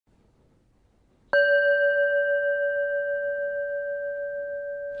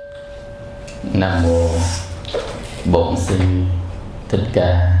Nam mô Bổn Sư Thích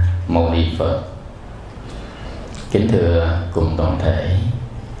Ca Mâu Ni Phật. Kính thưa cùng toàn thể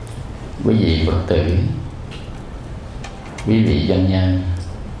quý vị Phật tử, quý vị doanh nhân,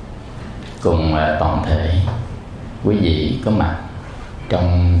 cùng toàn thể quý vị có mặt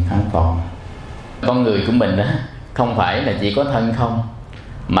trong khán phòng. Con người của mình đó không phải là chỉ có thân không,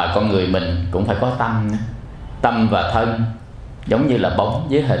 mà con người mình cũng phải có tâm. Tâm và thân giống như là bóng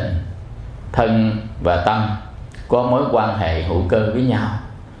với hình. Thân và tâm có mối quan hệ hữu cơ với nhau.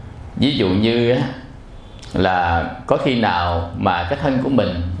 Ví dụ như là có khi nào mà cái thân của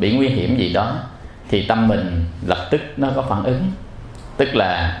mình bị nguy hiểm gì đó thì tâm mình lập tức nó có phản ứng. Tức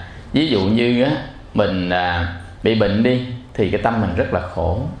là ví dụ như mình bị bệnh đi thì cái tâm mình rất là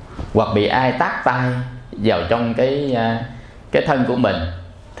khổ. Hoặc bị ai tát tay vào trong cái thân của mình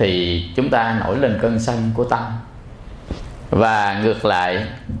thì chúng ta nổi lên cơn sân của tâm. Và ngược lại,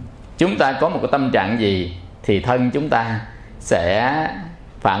 chúng ta có một cái tâm trạng gì thì thân chúng ta sẽ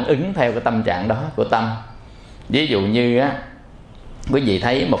phản ứng theo cái tâm trạng đó của tâm. Ví dụ như quý vị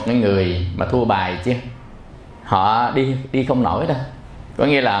thấy một cái người mà thua bài chứ, họ đi không nổi đâu. Có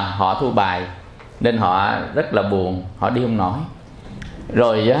nghĩa là họ thua bài nên họ rất là buồn, họ đi không nổi.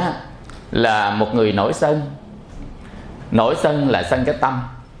 Rồi là một người nổi sân. Nổi sân là sân cái tâm,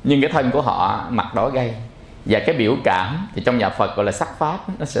 nhưng cái thân của họ mặt đỏ gay. Và cái biểu cảm thì trong nhà Phật gọi là sắc pháp,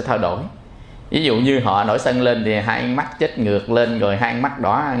 nó sẽ thay đổi. Ví dụ như họ nổi sân lên thì hai mắt chết ngược lên, rồi hai mắt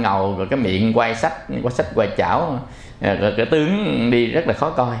đỏ ngầu, rồi cái miệng quay sách quay chảo, rồi cái tướng đi rất là khó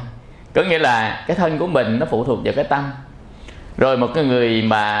coi. Có nghĩa là cái thân của mình nó phụ thuộc vào cái tâm. Rồi một cái người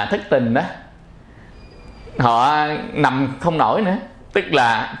mà thất tình đó, họ nằm không nổi nữa. Tức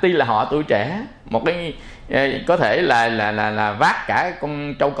là tuy là họ tuổi trẻ, một cái có thể là vác cả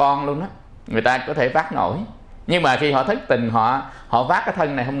con trâu con luôn đó, người ta có thể vác nổi. Nhưng mà khi họ thất tình, họ vác cái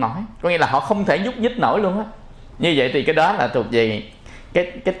thân này không nổi. Có nghĩa là họ không thể nhúc nhích nổi luôn á. Như vậy thì cái đó là thuộc về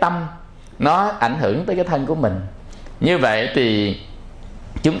cái tâm, nó ảnh hưởng tới cái thân của mình. Như vậy thì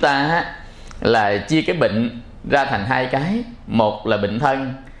chúng ta là chia cái bệnh ra thành hai cái. Một là bệnh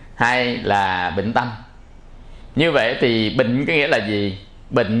thân, hai là bệnh tâm. Như vậy thì bệnh có nghĩa là gì?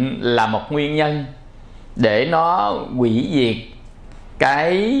 Bệnh là một nguyên nhân để nó hủy diệt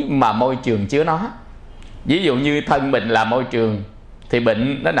cái mà môi trường chứa nó. Ví dụ như thân mình là môi trường thì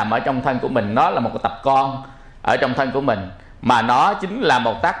bệnh nó nằm ở trong thân của mình. Nó là một cái tập con ở trong thân của mình, mà nó chính là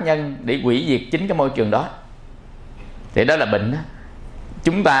một tác nhân để hủy diệt chính cái môi trường đó. Thì đó là bệnh đó.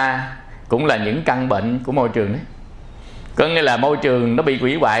 Chúng ta cũng là những căn bệnh của môi trường đấy. Có nghĩa là môi trường nó bị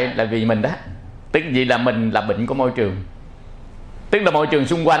hủy hoại là vì mình đó. Tức vì là mình là bệnh của môi trường. Tức là môi trường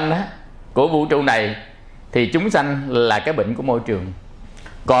xung quanh đó, của vũ trụ này, thì chúng sanh là cái bệnh của môi trường.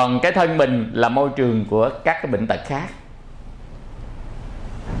 Còn cái thân mình là môi trường của các cái bệnh tật khác.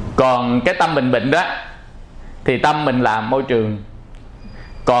 Còn cái tâm mình bệnh đó thì tâm mình là môi trường.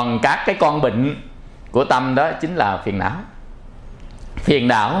 Còn các cái con bệnh của tâm đó chính là phiền não. Phiền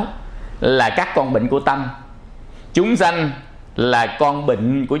não là các con bệnh của tâm. Chúng sanh là con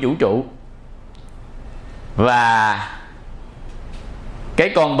bệnh của vũ trụ. Và cái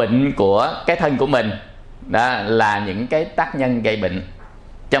con bệnh của cái thân của mình đó là những cái tác nhân gây bệnh.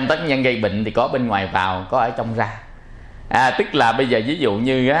 Trong tác nhân gây bệnh thì có bên ngoài vào, có ở trong ra. Tức là bây giờ ví dụ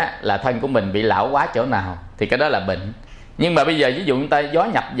như là thân của mình bị lão quá chỗ nào thì cái đó là bệnh. Nhưng mà bây giờ ví dụ chúng ta gió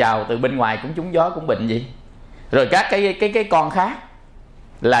nhập vào từ bên ngoài cũng trúng gió cũng bệnh gì. Rồi các cái con khác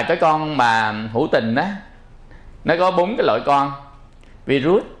là cái con mà hữu tình đó, nó có 4 cái loại con: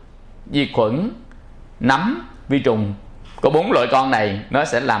 virus, vi khuẩn, nấm, vi trùng. Có 4 loại con này nó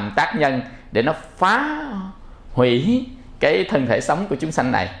sẽ làm tác nhân để nó phá hủy cái thân thể sống của chúng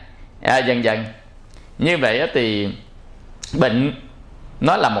sanh này dần dần. Như vậy thì bệnh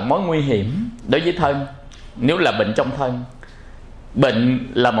nó là một mối nguy hiểm đối với thân nếu là bệnh trong thân.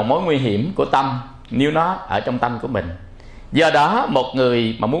 Bệnh là một mối nguy hiểm của tâm nếu nó ở trong tâm của mình. Do đó một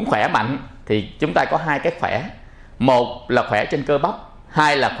người mà muốn khỏe mạnh thì chúng ta có hai cái khỏe. Một là khỏe trên cơ bắp,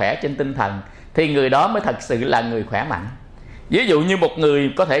 hai là khỏe trên tinh thần. Thì người đó mới thật sự là người khỏe mạnh. Ví dụ như một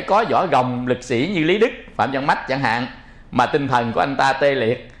người có thể có võ gồng lực sĩ như Lý Đức, Phạm Văn Mách chẳng hạn, mà tinh thần của anh ta tê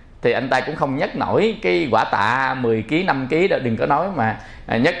liệt thì anh ta cũng không nhấc nổi cái quả tạ 10 kg, 5 kg đó, đừng có nói mà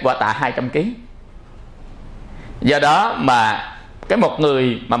nhấc quả tạ 200 kg. Do đó mà cái một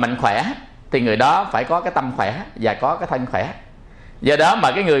người mà mạnh khỏe thì người đó phải có cái tâm khỏe và có cái thân khỏe. Do đó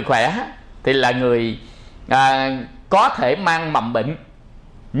mà cái người khỏe thì là người có thể mang mầm bệnh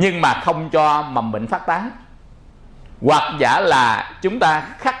nhưng mà không cho mầm bệnh phát tán. Hoặc giả là chúng ta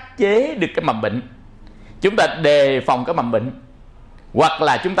khắc chế được cái mầm bệnh, chúng ta đề phòng cái mầm bệnh. Hoặc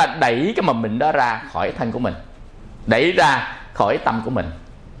là chúng ta đẩy cái mầm bệnh đó ra khỏi thân của mình, đẩy ra khỏi tâm của mình.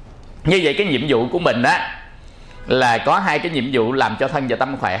 Như vậy cái nhiệm vụ của mình á là có hai cái nhiệm vụ làm cho thân và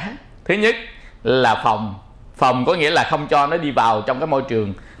tâm khỏe. Thứ nhất là phòng. Phòng có nghĩa là không cho nó đi vào trong cái môi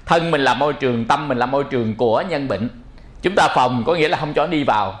trường. Thân mình là môi trường, tâm mình là môi trường của nhân bệnh. Chúng ta phòng có nghĩa là không cho nó đi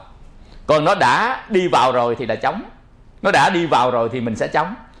vào. Còn nó đã đi vào rồi thì là chống. Nó đã đi vào rồi thì mình sẽ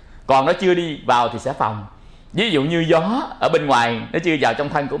chống. Còn nó chưa đi vào thì sẽ phòng. Ví dụ như gió ở bên ngoài nó chưa vào trong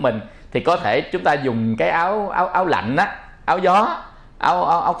thân của mình thì có thể chúng ta dùng cái áo lạnh á, áo gió,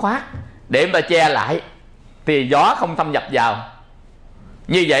 áo khoác để chúng ta che lại thì gió không thâm nhập vào.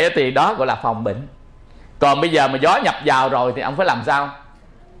 Như vậy thì đó gọi là phòng bệnh. Còn bây giờ mà gió nhập vào rồi thì ông phải làm sao?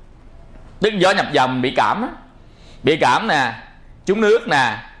 Tức gió nhập vào mình bị cảm á. Bị cảm nè, trúng nước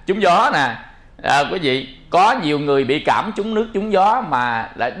nè, trúng gió nè. Quý vị, có nhiều người bị cảm trúng nước trúng gió mà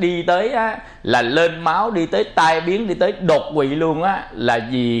lại đi tới á, là lên máu, đi tới tai biến, đi tới đột quỵ luôn á, là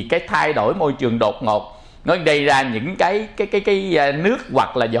vì cái thay đổi môi trường đột ngột nó gây ra những cái nước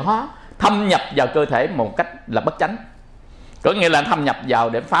hoặc là gió thâm nhập vào cơ thể một cách là bất chánh. Có nghĩa là thâm nhập vào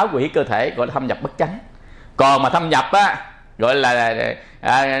để phá hủy cơ thể, gọi là thâm nhập bất chánh. Còn mà thâm nhập á gọi là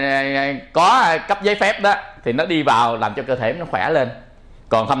có cấp giấy phép đó thì nó đi vào làm cho cơ thể nó khỏe lên.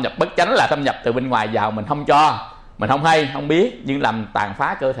 Còn thâm nhập bất chánh là thâm nhập từ bên ngoài vào, mình không cho, mình không hay, không biết, nhưng làm tàn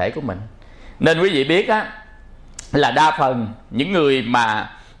phá cơ thể của mình. Nên quý vị biết á là đa phần những người mà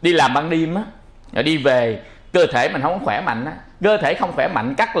đi làm ban đêm á, rồi đi về cơ thể mình không khỏe mạnh á, cơ thể không khỏe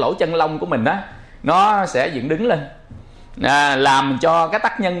mạnh, các lỗ chân lông của mình á nó sẽ dựng đứng lên, làm cho cái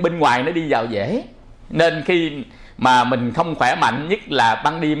tác nhân bên ngoài nó đi vào dễ. Nên khi mà mình không khỏe mạnh, nhất là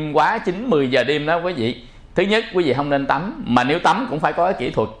ban đêm quá 9-10 giờ đêm đó quý vị, thứ nhất quý vị không nên tắm, mà nếu tắm cũng phải có cái kỹ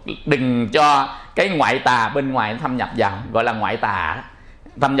thuật, đừng cho cái ngoại tà bên ngoài nó thâm nhập vào, gọi là ngoại tà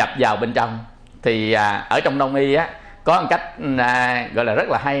thâm nhập vào bên trong. Thì ở trong đông y á có một cách gọi là rất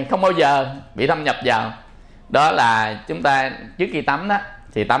là hay, không bao giờ bị thâm nhập vào. Đó là chúng ta trước khi tắm đó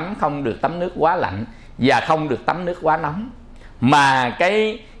thì tắm không được tắm nước quá lạnh và không được tắm nước quá nóng, mà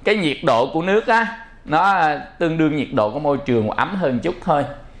cái nhiệt độ của nước á nó tương đương nhiệt độ của môi trường, ấm hơn chút thôi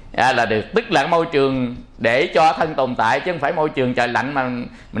là được. Tức là môi trường để cho thân tồn tại, chứ không phải môi trường trời lạnh mà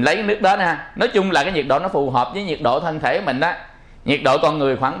mình lấy cái nước đó nha. Nói chung là cái nhiệt độ nó phù hợp với nhiệt độ thân thể của mình đó. Nhiệt độ con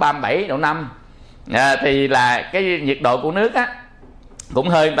người khoảng 37 độ 5 thì là cái nhiệt độ của nước á cũng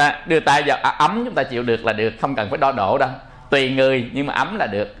hơi, ta đưa tay vào ấm chúng ta chịu được là được, không cần phải đo độ đâu, tùy người nhưng mà ấm là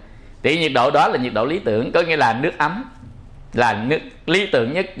được. Thì nhiệt độ đó là nhiệt độ lý tưởng, có nghĩa là nước ấm là nước lý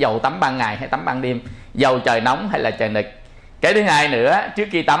tưởng nhất, dầu tắm ban ngày hay tắm ban đêm, dầu trời nóng hay là trời nực. Cái thứ hai nữa, trước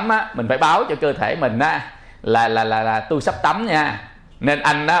khi tắm á mình phải báo cho cơ thể mình á là tôi sắp tắm nha. Nên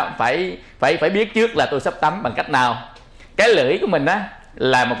anh á phải biết trước là tôi sắp tắm bằng cách nào. Cái lưỡi của mình á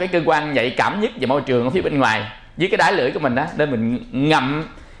là một cái cơ quan nhạy cảm nhất về môi trường ở phía bên ngoài, với cái đáy lưỡi của mình đó, nên mình ngậm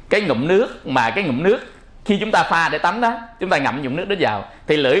cái ngụm nước, mà cái ngụm nước khi chúng ta pha để tắm đó, chúng ta ngậm ngụm nước đó vào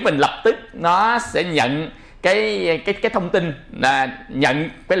thì lưỡi mình lập tức nó sẽ nhận cái thông tin, là nhận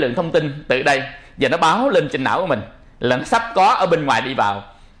cái lượng thông tin từ đây và nó báo lên trên não của mình là nó sắp có ở bên ngoài đi vào.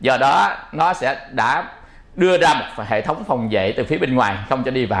 Do đó nó sẽ đã đưa ra một hệ thống phòng vệ từ phía bên ngoài không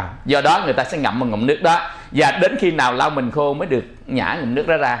cho đi vào. Do đó người ta sẽ ngậm một ngụm nước đó, và đến khi nào lau mình khô mới được nhả ngụm nước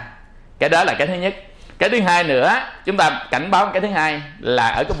đó ra. Cái đó là cái thứ nhất. Cái thứ hai nữa, chúng ta cảnh báo cái thứ hai là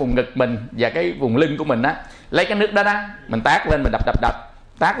ở cái vùng ngực mình và cái vùng lưng của mình á, lấy cái nước đó đó mình tát lên, mình đập,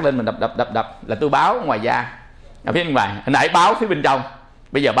 tát lên mình đập là tôi báo ngoài da, ở phía bên ngoài. Hồi nãy báo phía bên trong,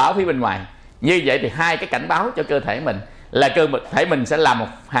 bây giờ báo phía bên ngoài. Như vậy thì hai cái cảnh báo cho cơ thể mình, là cơ thể mình sẽ làm một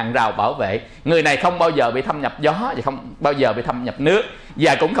hàng rào bảo vệ. Người này không bao giờ bị thâm nhập gió, và không bao giờ bị thâm nhập nước,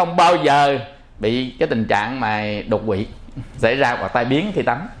 và cũng không bao giờ bị cái tình trạng mà đột quỵ xảy ra hoặc tai biến khi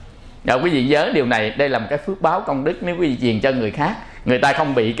tắm. Rồi quý vị nhớ điều này, đây là một cái phước báo công đức. Nếu quý vị truyền cho người khác, người ta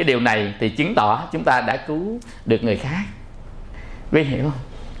không bị cái điều này thì chứng tỏ chúng ta đã cứu được người khác. Quý vị hiểu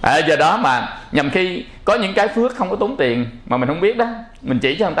không? Do đó mà nhằm khi có những cái phước không có tốn tiền mà mình không biết đó, mình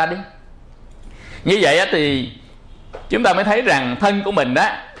chỉ cho người ta đi. Như vậy thì chúng ta mới thấy rằng thân của mình đó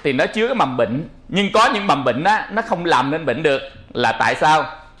thì nó chứa cái mầm bệnh, nhưng có những mầm bệnh đó nó không làm nên bệnh được. Là tại sao?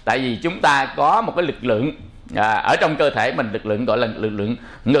 Tại vì chúng ta có một cái lực lượng ở trong cơ thể mình, lực lượng gọi là lực lượng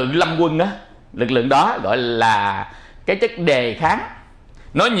ngự lâm quân đó. Lực lượng đó gọi là cái chất đề kháng.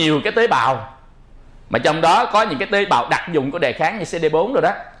 Nó nhiều cái tế bào, mà trong đó có những cái tế bào đặc dụng của đề kháng như CD4 rồi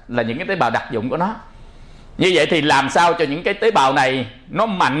đó, là những cái tế bào đặc dụng của nó. Như vậy thì làm sao cho những cái tế bào này nó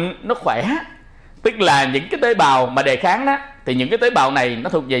mạnh, nó khỏe? Tức là những cái tế bào mà đề kháng đó, thì những cái tế bào này nó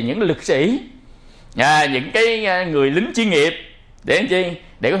thuộc về những lực sĩ, những cái người lính chuyên nghiệp,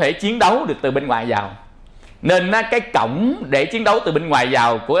 để có thể chiến đấu được từ bên ngoài vào. Nên cái cổng để chiến đấu từ bên ngoài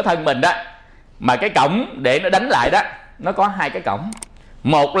vào của cái thân mình đó, mà cái cổng để nó đánh lại đó, nó có hai cái cổng.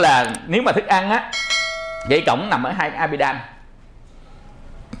 Một là nếu mà thức ăn á, cái cổng nằm ở hai cái amidan.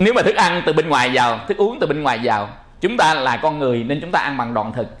 Nếu mà thức ăn từ bên ngoài vào, thức uống từ bên ngoài vào, chúng ta là con người nên chúng ta ăn bằng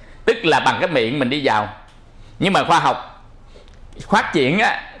đoạn thực, tức là bằng cái miệng mình đi vào. Nhưng mà khoa học phát triển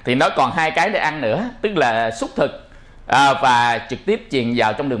á, thì nó còn hai cái để ăn nữa, tức là xúc thực và trực tiếp truyền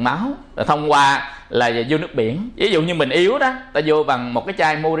vào trong đường máu thông qua là vô nước biển. Ví dụ như mình yếu đó, ta vô bằng một cái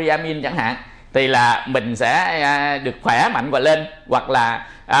chai Moriamin chẳng hạn, thì là mình sẽ được khỏe mạnh và lên. Hoặc là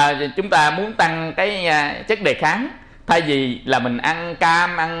chúng ta muốn tăng cái chất đề kháng, thay vì là mình ăn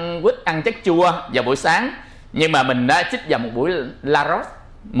cam, ăn quýt, ăn chất chua vào buổi sáng, nhưng mà mình đã chích vào một mũi Laros,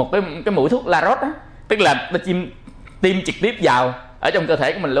 một cái mũi thuốc Laros đó, tức là ta tiêm trực tiếp vào ở trong cơ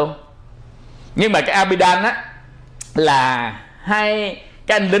thể của mình luôn. Nhưng mà cái amidan á là hai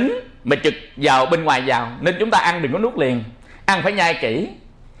cái anh lính mà trực vào bên ngoài vào, nên chúng ta ăn đừng có nuốt liền, ăn phải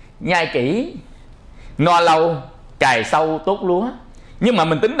nhai kỹ, no lâu cài sâu tốt lúa. Nhưng mà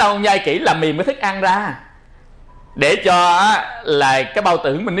mình tính đâu nhai kỹ là mềm cái thức ăn ra, để cho là cái bao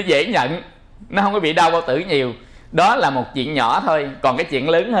tử mình nó dễ nhận, nó không có bị đau bao tử nhiều. Đó là một chuyện nhỏ thôi. Còn cái chuyện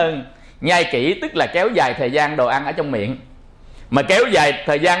lớn hơn, nhai kỹ tức là kéo dài thời gian đồ ăn ở trong miệng. Mà kéo dài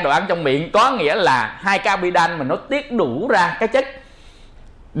thời gian đồ ăn trong miệng có nghĩa là hai cái amidan mà nó tiết đủ ra cái chất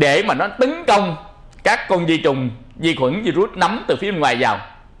để mà nó tấn công các con vi trùng, vi khuẩn, virus nấm từ phía bên ngoài vào.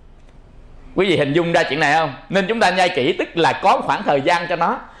 Quý vị hình dung ra chuyện này không? Nên chúng ta nhai kỹ tức là có khoảng thời gian cho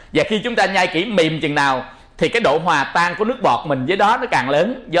nó. Và khi chúng ta nhai kỹ mềm chừng nào thì cái độ hòa tan của nước bọt mình với đó nó càng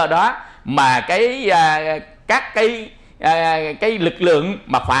lớn. Do đó mà các cái lực lượng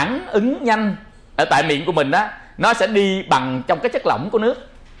mà phản ứng nhanh ở tại miệng của mình đó, nó sẽ đi bằng trong cái chất lỏng của nước.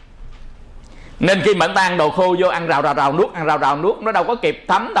 Nên khi mà chúng ta ăn đồ khô vô, ăn rào nuốt, ăn rào nuốt, nó đâu có kịp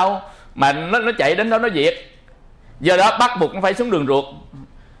thấm đâu, mà nó chạy đến đó nó diệt. Do đó bắt buộc nó phải xuống đường ruột.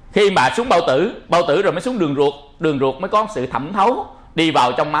 Khi mà xuống bao tử rồi mới xuống đường ruột mới có sự thẩm thấu đi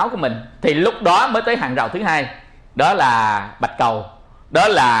vào trong máu của mình, thì lúc đó mới tới hàng rào thứ hai, đó là bạch cầu, đó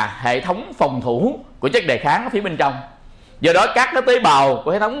là hệ thống phòng thủ của chất đề kháng ở phía bên trong. Do đó các cái tế bào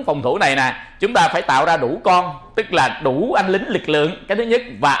của hệ thống phòng thủ này nè, chúng ta phải tạo ra đủ con, tức là đủ anh lính lực lượng, cái thứ nhất,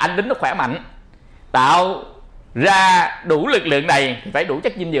 và anh lính nó khỏe mạnh. Tạo ra đủ lực lượng này thì phải đủ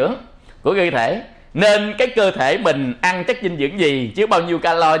chất dinh dưỡng của cơ thể. Nên cái cơ thể mình ăn chất dinh dưỡng gì, chứ bao nhiêu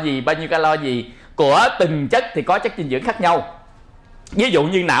calo gì của từng chất thì có chất dinh dưỡng khác nhau. Ví dụ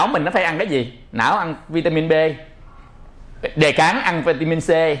như não mình nó phải ăn cái gì? Não ăn vitamin B, đề kháng ăn vitamin C,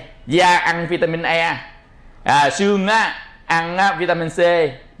 da ăn vitamin E, xương ăn vitamin C,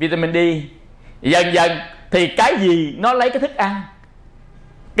 vitamin D, dần dần. Thì cái gì nó lấy cái thức ăn?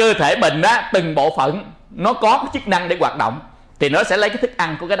 Cơ thể mình từng bộ phận nó có cái chức năng để hoạt động thì nó sẽ lấy cái thức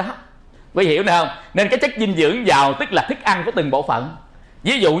ăn của cái đó. Quý hiểu nữa không? Nên cái chất dinh dưỡng vào tức là thức ăn của từng bộ phận.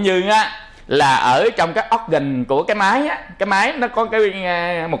 Ví dụ như là ở trong cái organ của cái máy cái máy nó có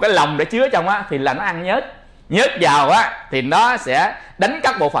một cái lồng để chứa trong thì là nó ăn nhớt vào thì nó sẽ đánh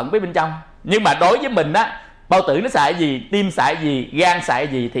các bộ phận phía bên trong. Nhưng mà đối với mình bao tử nó xài gì, tim xài gì, gan xài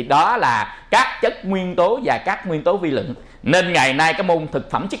gì, thì đó là các chất nguyên tố và các nguyên tố vi lượng. Nên ngày nay cái môn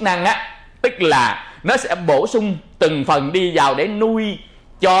thực phẩm chức năng tức là nó sẽ bổ sung từng phần đi vào để nuôi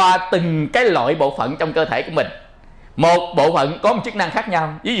cho từng cái loại bộ phận trong cơ thể của mình. Một bộ phận có một chức năng khác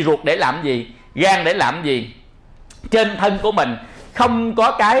nhau. Ví dụ ruột để làm gì, gan để làm gì. Trên thân của mình không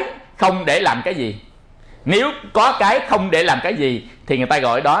có cái không để làm cái gì. Nếu có cái không để làm cái gì thì người ta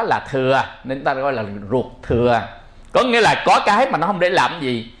gọi đó là thừa, nên người ta gọi là ruột thừa. Có nghĩa là có cái mà nó không để làm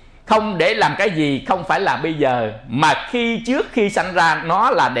gì. Không để làm cái gì không phải là bây giờ, mà trước khi sanh ra nó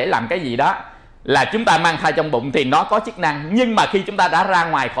là để làm cái gì đó. Là chúng ta mang thai trong bụng thì nó có chức năng, nhưng mà khi chúng ta đã ra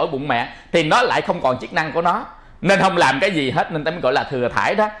ngoài khỏi bụng mẹ thì nó lại không còn chức năng của nó, nên không làm cái gì hết. Nên ta mới gọi là thừa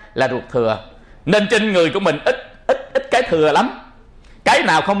thải, đó là ruột thừa. Nên trên người của mình ít cái thừa lắm. Cái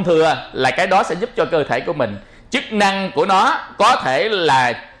nào không thừa là cái đó sẽ giúp cho cơ thể của mình. Chức năng của nó có thể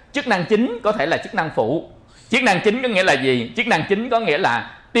là chức năng chính, có thể là chức năng phụ. Chức năng chính có nghĩa là gì? Chức năng chính có nghĩa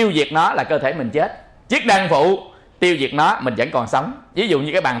là tiêu diệt nó là cơ thể mình chết. Chức năng phụ tiêu diệt nó mình vẫn còn sống. Ví dụ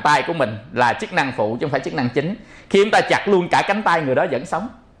như cái bàn tay của mình là chức năng phụ chứ không phải chức năng chính. Khi chúng ta chặt luôn cả cánh tay, người đó vẫn sống.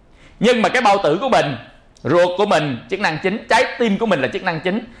 Nhưng mà cái bao tử của mình, ruột của mình chức năng chính, trái tim của mình là chức năng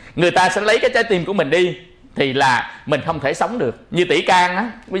chính. Người ta sẽ lấy cái trái tim của mình đi thì là mình không thể sống được. Như Tỷ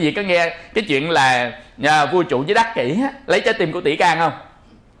Can quý vị có nghe cái chuyện là vua trụ với Đắc Kỷ lấy trái tim của Tỷ Can không?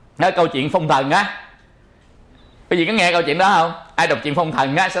 Đó, câu chuyện phong thần quý vị có nghe câu chuyện đó không? Ai đọc chuyện phong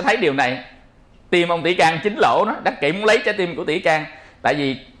thần sẽ thấy điều này. Tim ông Tỷ Can chính lỗ đó, Đắc Kỷ muốn lấy trái tim của Tỷ Can. Tại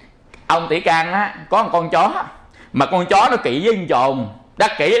vì ông Tỷ Can có một con chó, mà con chó nó kỵ với con trồn,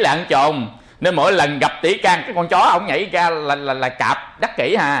 Đắc Kỷ là con trồn, nên mỗi lần gặp Tỷ Can cái con chó ông nhảy ra là cạp Đắc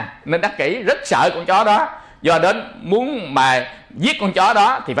Kỷ nên Đắc Kỷ rất sợ con chó đó. Do đến muốn mà giết con chó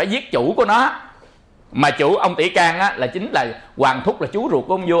đó thì phải giết chủ của nó. mà chủ ông Tỷ Can á, là chính là Hoàng Thúc, là chú ruột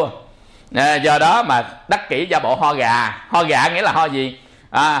của ông vua. Do đó mà đắc kỷ giả bộ ho gà. Ho gà nghĩa là ho gì?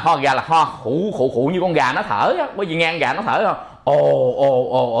 Ho gà là ho khụ như con gà nó thở á. Bởi vì nghe con gà nó thở không?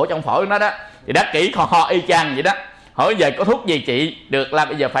 Ồ trong phổi nó đó. Thì đắc kỷ ho y chang vậy đó. Hỏi giờ có thuốc gì trị được, là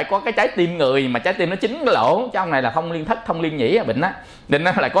bây giờ phải có cái trái tim người, mà trái tim nó 9 cái lỗ. Chứ ông này là thông liên thất, thông liên nhĩ bệnh á, nên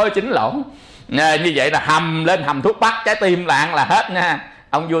nó lại có 9 lỗ. Như vậy là hầm lên, hầm thuốc bắc trái tim lạng là hết nha.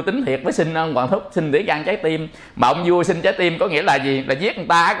 Ông vua tính thiệt với xin ông Hoàng Thúc, xin Tỷ Can trái tim. Mà ông vua xin trái tim có nghĩa là gì? Là giết người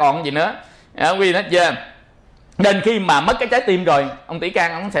ta còn gì nữa. Quý vị nói chưa? Nên khi mà mất cái trái tim rồi, ông Tỷ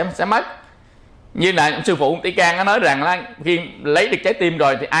Can ông sẽ mất. Như là sư phụ Tỷ Can nó nói rằng là khi lấy được trái tim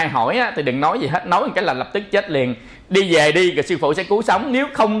rồi thì ai hỏi á, thì đừng nói gì hết, nói một cái là lập tức chết liền. Đi về đi rồi sư phụ sẽ cứu sống, nếu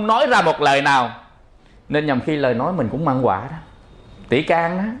không nói ra một lời nào. Nên nhầm khi lời nói mình cũng mang họa đó. Tỷ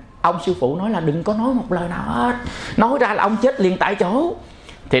Can á, ông sư phụ nói là đừng có nói một lời nào hết, nói ra là ông chết liền tại chỗ.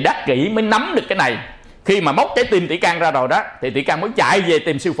 Thì đắc kỷ mới nắm được cái này. Khi mà móc trái tim Tỷ Can ra rồi đó, thì Tỷ Can mới chạy về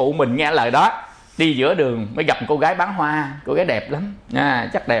tìm sư phụ mình nghe lời đó. Đi giữa đường mới gặp một cô gái bán hoa. Cô gái đẹp lắm,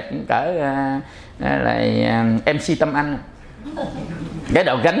 chắc đẹp cũng cỡ MC Tâm Anh. Cái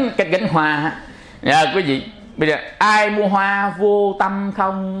đầu gánh hoa. Quý vị, bây giờ ai mua hoa vô tâm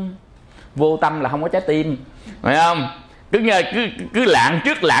không? Vô tâm là không có trái tim, phải không? Cứ lạng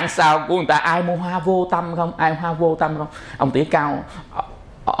trước lạng sau của người ta. Ai mua hoa vô tâm không? Ai hoa vô tâm không? Ông Tỷ Cao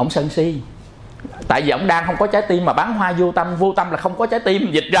ổng sân si, tại vì ổng đang không có trái tim mà bán hoa vô tâm. Vô tâm là không có trái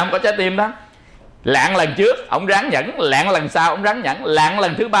tim, dịch ra không có trái tim đó. Lạng lần trước ổng ráng nhẫn, lạng lần sau ổng ráng nhẫn, lạng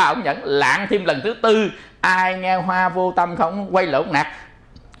lần thứ 3 ổng nhẫn, lạng thêm lần thứ 4. Ai nghe hoa vô tâm không? Quay lộn nạt.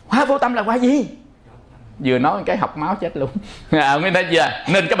 Hoa vô tâm là hoa gì? Vừa nói cái học máu chết luôn. Nghe thấy chưa?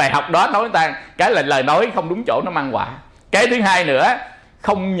 Nên cái bài học đó nói người ta, cái là lời nói không đúng chỗ nó mang họa. Cái thứ hai nữa,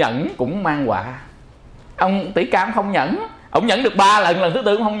 không nhẫn cũng mang họa. Ông Tỷ Can không nhẫn, ông nhẫn được 3 lần, lần thứ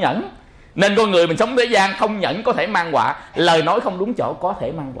 4 cũng không nhẫn. Nên con người mình sống thế gian không nhẫn có thể mang họa, lời nói không đúng chỗ có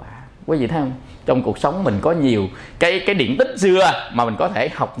thể mang họa. Quý vị thấy không? Trong cuộc sống mình có nhiều cái điển tích xưa mà mình có thể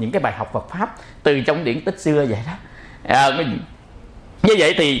học những cái bài học Phật pháp từ trong điển tích xưa vậy đó. Như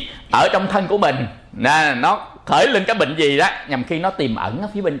vậy thì ở trong thân của mình nó khởi lên cái bệnh gì đó, nhằm khi nó tiềm ẩn ở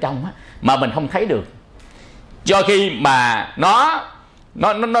phía bên trong á, mà mình không thấy được. Cho khi mà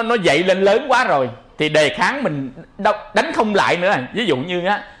nó dậy lên lớn quá rồi thì đề kháng mình đánh không lại nữa. Ví dụ như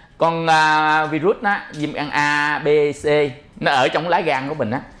á, con virus á, viêm gan A, B, C nó ở trong lá gan của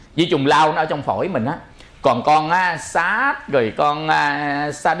mình á, vi trùng lao nó ở trong phổi mình á, còn con SARS rồi con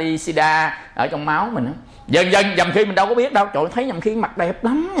SARS-CoV-2 ở trong máu mình á. Dần dần nhầm khi mình đâu có biết đâu. Trời, thấy nhầm khi mặt đẹp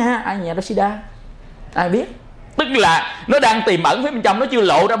lắm nha, ai nhà đó sida, ai biết. Tức là nó đang tiềm ẩn phía bên trong, nó chưa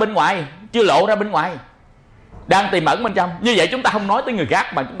lộ ra bên ngoài, chưa lộ ra bên ngoài, đang tiềm ẩn bên trong. Như vậy chúng ta không nói tới người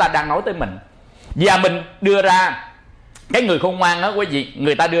khác mà chúng ta đang nói tới mình. Và mình đưa ra cái người khôn ngoan đó quý vị,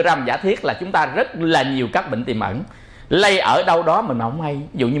 người ta đưa ra một giả thiết là chúng ta rất là nhiều các bệnh tiềm ẩn lây ở đâu đó mình mà không hay.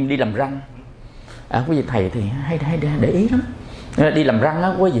 Ví dụ như mình đi làm răng, quý vị thầy thì hay để ý lắm. Đi làm răng á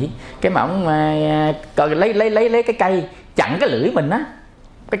quý vị, cái mà ông lấy cái cây chặn cái lưỡi mình á,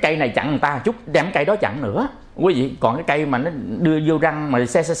 cái cây này chặn người ta chút, đem cây đó chặn nữa quý vị. Còn cái cây mà nó đưa vô răng mà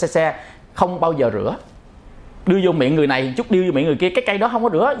xe không bao giờ rửa, đưa vô miệng người này chút, đưa vô miệng người kia, cái cây đó không có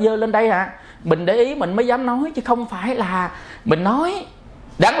rửa, dơ lên đây à. Mình để ý mình mới dám nói, chứ không phải là mình nói.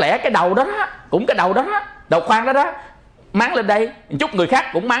 Đáng lẽ cái đầu đó, cũng cái đầu đó, đầu khoan đó máng lên đây chút, người khác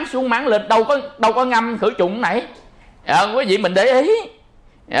cũng máng xuống máng lên, đâu có ngâm khử trùng này. Quý vị mình để ý.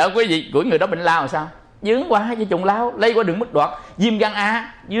 Quý vị của người đó bệnh lao là sao? Dướng qua với trùng lao, lây qua đường mít đoạt, viêm gan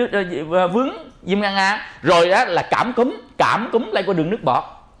A, vướng viêm gan A, rồi đó là cảm cúm lây qua đường nước bọt.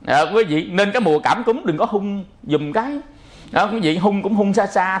 Quý vị nên cái mùa cảm cúm đừng có hung dùm cái. Quý vị hung cũng hung xa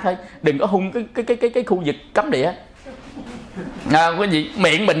xa thôi, đừng có hung cái khu vực cấm địa. Quý vị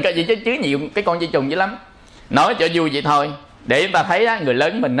miệng mình cái gì chứ chứa nhiều cái con vi trùng dữ lắm. Nói cho vui vậy thôi, để chúng ta thấy đó, người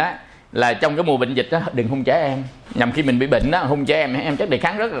lớn mình đó là trong cái mùa bệnh dịch đó, đừng hung trẻ em. Nhằm khi mình bị bệnh đó, hung trẻ em chất đề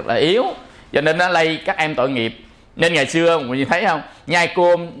kháng rất là yếu, cho nên nó lây các em tội nghiệp. Nên ngày xưa mình thấy không, nhai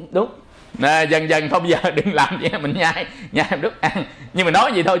cơm đút, dần dần thôi bây giờ đừng làm gì mình nhai đút ăn. Nhưng mà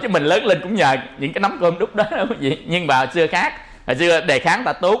nói gì thôi chứ mình lớn lên cũng nhờ những cái nắm cơm đút đó quý vị. Nhưng mà hồi xưa khác, hồi xưa đề kháng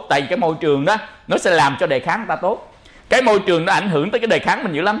ta tốt, tại vì cái môi trường đó nó sẽ làm cho đề kháng ta tốt. Cái môi trường nó ảnh hưởng tới cái đề kháng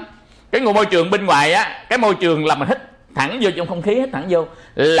mình dữ lắm. Cái môi trường bên ngoài á, cái môi trường là mình hít thẳng vô trong không khí, hít thẳng vô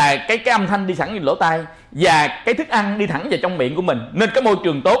là cái âm thanh đi thẳng vào lỗ tai, và cái thức ăn đi thẳng vào trong miệng của mình. Nên cái môi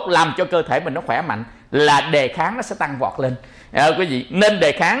trường tốt làm cho cơ thể mình nó khỏe mạnh, là đề kháng nó sẽ tăng vọt lên. Quý vị nên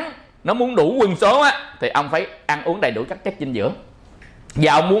đề kháng nó muốn đủ quân số á, thì ông phải ăn uống đầy đủ các chất dinh dưỡng.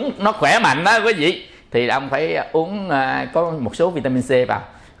 Và ông muốn nó khỏe mạnh đó quý vị, thì ông phải uống có một số vitamin C vào,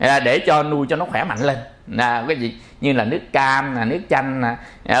 để cho nuôi cho nó khỏe mạnh lên. Quý vị như là nước cam, nước chanh,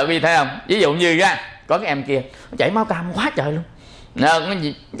 quý vị thấy không? Ví dụ như có cái em kia chảy máu cam quá trời luôn,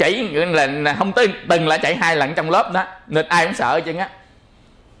 chảy là không tới từng là chảy 2 lần trong lớp đó, nên ai cũng sợ chứ á.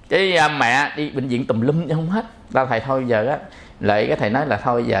 Cái mẹ đi bệnh viện tùm lum không hết. Tao thầy thôi giờ á, lại cái thầy nói là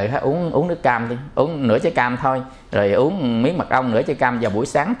thôi giờ uống nước cam đi, uống nửa trái cam thôi, rồi uống miếng mật ong nửa trái cam vào buổi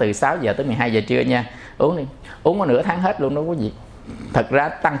sáng từ 6 giờ tới 12 giờ trưa nha, uống đi, uống có nửa tháng hết luôn, đâu có gì. Thật ra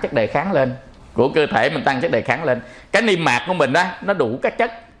tăng chất đề kháng lên của cơ thể mình, tăng chất đề kháng lên, cái niêm mạc của mình đó nó đủ các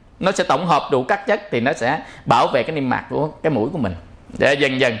chất, nó sẽ tổng hợp đủ các chất thì nó sẽ bảo vệ cái niêm mạc của cái mũi của mình. Để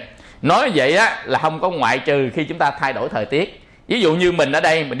dần dần nói vậy á là không có ngoại trừ khi chúng ta thay đổi thời tiết. Ví dụ như mình ở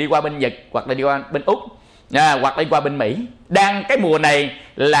đây mình đi qua bên Nhật hoặc là đi qua bên Úc hoặc đi qua bên Mỹ, đang cái mùa này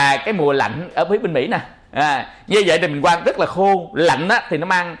là cái mùa lạnh ở phía bên Mỹ nè, như vậy thì mình qua rất là khô, lạnh á thì nó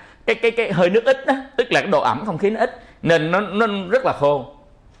mang cái hơi nước ít đó, tức là cái độ ẩm không khí nó ít nên nó rất là khô.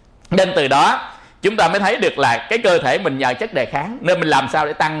 Nên từ đó chúng ta mới thấy được là cái cơ thể mình nhờ chất đề kháng, nên mình làm sao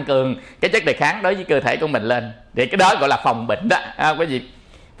để tăng cường cái chất đề kháng đối với cơ thể của mình lên, thì cái đó gọi là phòng bệnh đó. Cái gì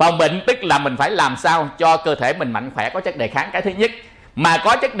phòng bệnh tức là mình phải làm sao cho cơ thể mình mạnh khỏe, có chất đề kháng, cái thứ nhất. Mà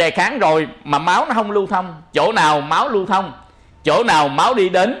có chất đề kháng rồi mà máu nó không lưu thông, chỗ nào máu lưu thông, chỗ nào máu đi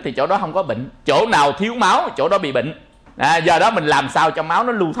đến thì chỗ đó không có bệnh, chỗ nào thiếu máu chỗ đó bị bệnh. Do đó mình làm sao cho máu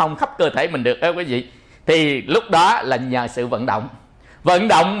nó lưu thông khắp cơ thể mình được quý vị, thì lúc đó là nhờ sự vận động. Vận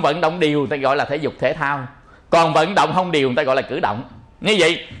động đều người ta gọi là thể dục thể thao, còn vận động không đều người ta gọi là cử động. Như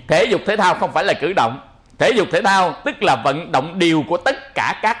vậy thể dục thể thao không phải là cử động, thể dục thể thao tức là vận động đều của tất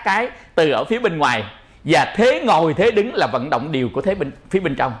cả các cái từ ở phía bên ngoài, và thế ngồi thế đứng là vận động đều của phía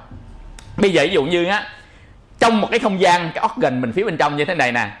bên trong. Bây giờ ví dụ như á, trong một cái không gian, cái organ mình phía bên trong như thế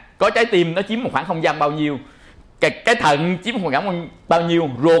này nè, có trái tim nó chiếm một khoảng không gian bao nhiêu, cái thận chiếm một khoảng bao nhiêu,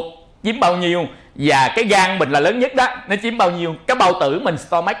 ruột chiếm bao nhiêu, và cái gan mình là lớn nhất đó, nó chiếm bao nhiêu, cái bao tử mình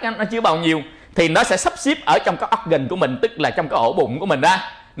stomach nó chiếm bao nhiêu, thì nó sẽ sắp xếp ở trong cái organ của mình, tức là trong cái ổ bụng của mình đó,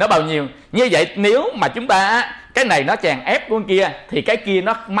 nó bao nhiêu. Như vậy nếu mà chúng ta cái này nó chèn ép của kia thì cái kia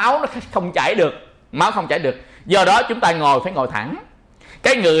máu nó không chảy được, máu không chảy được. Do đó chúng ta phải ngồi thẳng.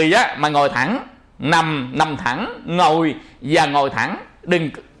 Cái người á mà ngồi thẳng, nằm thẳng, ngồi và ngồi thẳng, đừng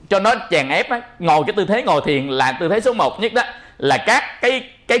cho nó chèn ép á. Ngồi cái tư thế ngồi thiền là tư thế số 1 nhất đó, là các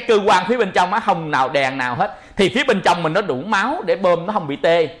cái cơ quan phía bên trong á không nào đèn nào hết, thì phía bên trong mình nó đủ máu để bơm, nó không bị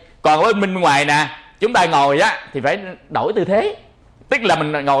tê. Còn ở bên ngoài nè, chúng ta ngồi á thì phải đổi tư thế, tức là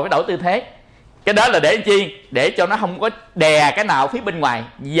mình ngồi phải đổi tư thế. Cái đó là để chi? Để cho nó không có đè cái nào phía bên ngoài,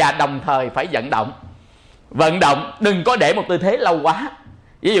 và đồng thời phải vận động, đừng có để một tư thế lâu quá.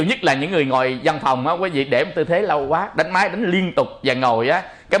 Ví dụ nhất là những người ngồi văn phòng á, quý vị để một tư thế lâu quá, đánh máy đánh liên tục và ngồi á,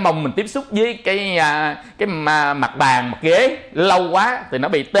 cái mông mình tiếp xúc với cái mặt bàn, mặt ghế lâu quá thì nó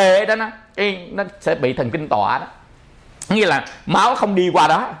bị tê đó, nó sẽ bị thần kinh tọa đó, như là máu không đi qua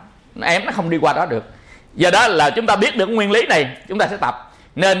đó, nó không đi qua đó được. Do đó là chúng ta biết được nguyên lý này, chúng ta sẽ tập.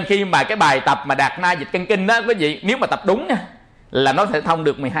 Nên khi mà cái bài tập mà đạt na dịch căn kinh đó quý vị, nếu mà tập đúng nha, là nó sẽ thông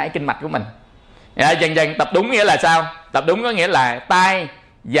được 12 kinh mạch của mình. Dần dần tập đúng nghĩa là sao? Tập đúng có nghĩa là tay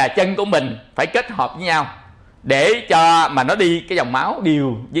và chân của mình phải kết hợp với nhau để cho mà nó đi cái dòng máu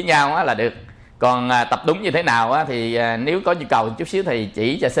đều với nhau là được. Còn tập đúng như thế nào á, thì nếu có nhu cầu chút xíu thì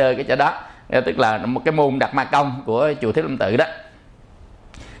chỉ cho sơ cái chỗ đó, tức là một cái môn Đạt Ma Công của chùa Thiếu Lâm Tự đó.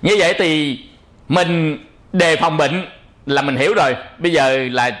 Như vậy thì mình đề phòng bệnh là mình hiểu rồi. Bây giờ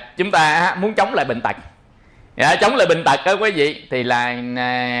là chúng ta muốn chống lại bệnh tật. Chống lại bệnh tật đó quý vị thì là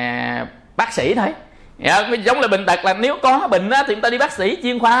bác sĩ thôi. Chống lại bệnh tật là nếu có bệnh đó, thì chúng ta đi bác sĩ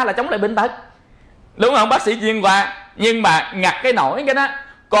chuyên khoa là chống lại bệnh tật, đúng không? Bác sĩ chuyên khoa. Nhưng mà ngặt cái nổi cái đó,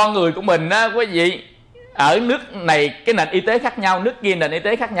 con người của mình đó quý vị, ở nước này cái nền y tế khác nhau, nước kia nền y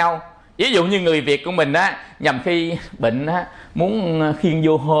tế khác nhau. Ví dụ như người Việt của mình á, nhằm khi bệnh á, muốn khiêng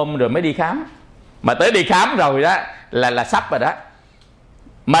vô hôm rồi mới đi khám, mà tới đi khám rồi đó là sắp rồi đó.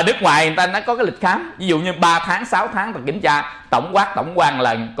 Mà nước ngoài người ta nó có cái lịch khám, ví dụ như 3 tháng 6 tháng ta kiểm tra tổng quan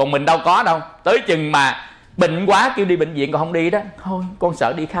lần. Còn mình đâu có đâu, tới chừng mà bệnh quá kêu đi bệnh viện còn không đi đó, thôi con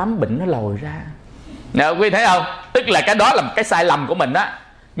sợ đi khám bệnh nó lòi ra. Nè quý thấy không? Tức là cái đó là một cái sai lầm của mình đó.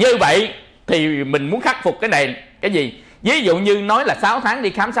 Như vậy thì mình muốn khắc phục cái này, cái gì? Ví dụ như nói là 6 tháng đi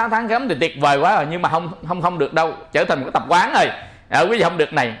khám, 6 tháng khám thì tuyệt vời quá rồi, nhưng mà không được đâu, trở thành một cái tập quán rồi. Quý vị không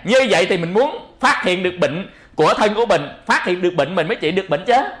được này. Như vậy thì mình muốn phát hiện được bệnh của thân của mình, phát hiện được bệnh mình mới trị được bệnh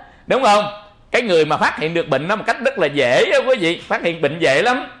chứ, đúng không? Cái người mà phát hiện được bệnh nó một cách rất là dễ đó quý vị, phát hiện bệnh dễ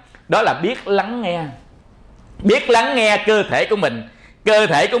lắm. Đó là biết lắng nghe. Biết lắng nghe cơ thể của mình. Cơ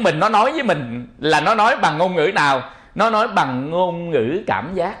thể của mình nó nói với mình là nó nói bằng ngôn ngữ nào? Nó nói bằng ngôn ngữ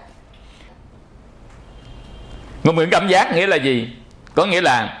cảm giác. Ngôn ngữ cảm giác nghĩa là gì? Có nghĩa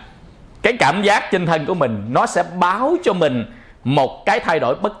là cái cảm giác trên thân của mình nó sẽ báo cho mình một cái thay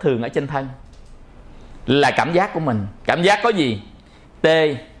đổi bất thường ở trên thân, là cảm giác của mình. Cảm giác có gì?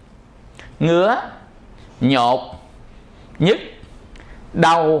 Tê, ngứa, nhột, nhức,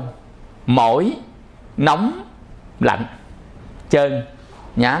 đau, mỏi, nóng, lạnh, trơn,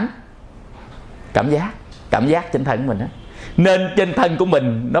 nhám. Cảm giác trên thân của mình đó. Nên trên thân của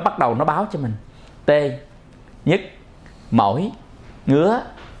mình nó bắt đầu nó báo cho mình tê, nhức, mỏi, ngứa,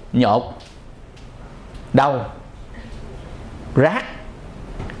 nhột, đau, rát,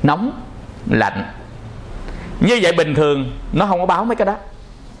 nóng, lạnh. Như vậy bình thường nó không có báo mấy cái đó,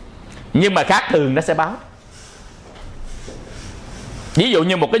 nhưng mà khác thường nó sẽ báo. Ví dụ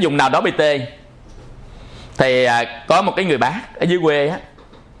như một cái vùng nào đó bị tê, thì có một cái người bác ở dưới quê á,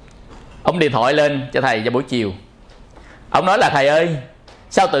 ông điện thoại lên cho thầy vào buổi chiều. Ông nói là thầy ơi,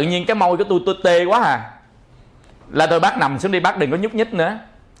 sao tự nhiên cái môi của tôi tê quá à. Là tôi bác nằm xuống đi, bác đừng có nhúc nhích nữa.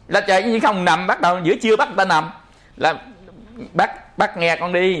 Là trời như không nằm, bắt đầu giữa trưa bắt người ta nằm. Là bác nghe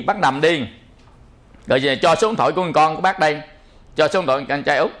con đi, bác nằm đi. Rồi cho số điện thoại của con của bác đây, cho số điện thoại anh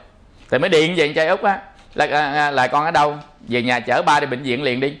trai Út. Thì mới điện về anh trai Út á, là con ở đâu, về nhà chở ba đi bệnh viện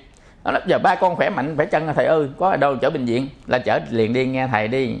liền đi. Nó nói giờ ba con khỏe mạnh khỏe chân thầy ơi, có ở đâu chở bệnh viện. Là chở liền đi nghe thầy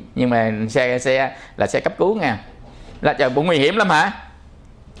đi, nhưng mà xe là xe cấp cứu nha. Là trời cũng nguy hiểm lắm hả?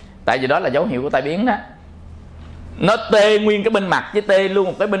 Tại vì đó là dấu hiệu của tai biến đó. Nó tê nguyên cái bên mặt với tê luôn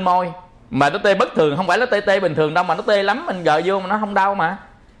một cái bên môi. Mà nó tê bất thường, không phải nó tê bình thường đâu, mà nó tê lắm, mình gờ vô mà nó không đau mà.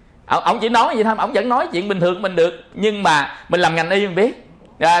 Ông chỉ nói vậy thôi, ông vẫn nói chuyện bình thường mình được. Nhưng mà mình làm ngành y mình biết,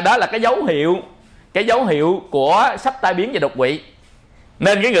 đó là cái dấu hiệu của sắp tai biến và đột quỵ.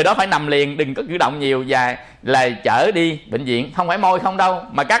 Nên cái người đó phải nằm liền, đừng có cử động nhiều, và là chở đi bệnh viện. Không phải môi không đâu,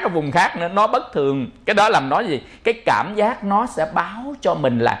 mà các cái vùng khác nữa nó bất thường. Cái đó làm nói gì? Cái cảm giác nó sẽ báo cho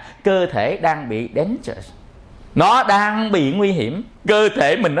mình là cơ thể đang bị dangerous, nó đang bị nguy hiểm. Cơ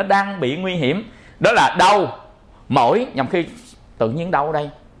thể mình nó đang bị nguy hiểm. Đó là đau, mỏi, nhằm khi tự nhiên đau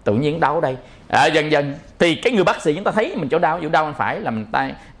đây, dần dần thì cái người bác sĩ chúng ta thấy mình chỗ đau, ví dụ đau bên phải là mình ta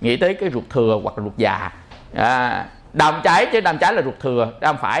nghĩ tới cái ruột thừa hoặc là ruột già. Đau bên trái, chứ đau bên trái là ruột thừa,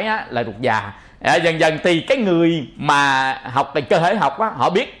 đau bên phải á, là ruột già. Dần dần thì cái người mà học về cơ thể học á, họ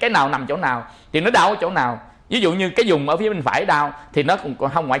biết cái nào nằm chỗ nào thì nó đau ở chỗ nào. Ví dụ như cái vùng ở phía bên phải đau thì nó cũng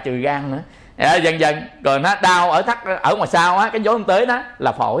không ngoại trừ gan nữa. Dần dần rồi nó đau ở thắt ở ngoài sau á, cái dối không tới đó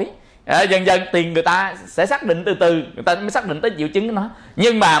là phổi. Dần dần thì người ta sẽ xác định từ từ, người ta mới xác định tới triệu chứng của nó.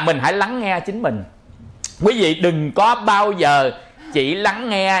 Nhưng mà mình hãy lắng nghe chính mình. Quý vị đừng có bao giờ chỉ lắng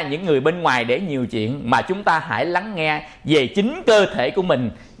nghe những người bên ngoài để nhiều chuyện, mà chúng ta hãy lắng nghe về chính cơ thể của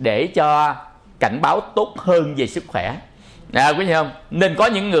mình để cho cảnh báo tốt hơn về sức khỏe. Quý vị không? Nên có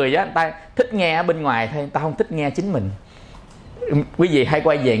những người á, người ta thích nghe ở bên ngoài thôi, người ta không thích nghe chính mình. Quý vị hãy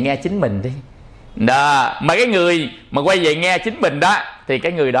quay về nghe chính mình đi. Đó, mà cái người mà quay về nghe chính mình đó, thì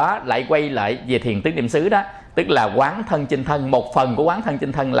cái người đó lại quay lại về thiền tứ niệm xứ đó, tức là quán thân trên thân. Một phần của quán thân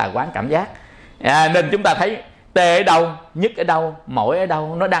trên thân là quán cảm giác. Nên chúng ta thấy tê ở đâu, nhức ở đâu, mỏi ở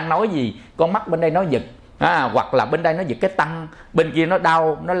đâu, nó đang nói gì. Con mắt bên đây nó giật, hoặc là bên đây nó giật cái tăng, bên kia nó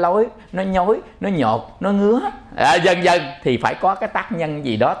đau, nó lối, nó nhói, nó nhột, nó ngứa. Dần dần thì phải có cái tác nhân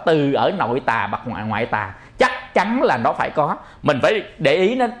gì đó từ ở nội tà hoặc ngoại tà. Chắc chắn là nó phải có. Mình phải để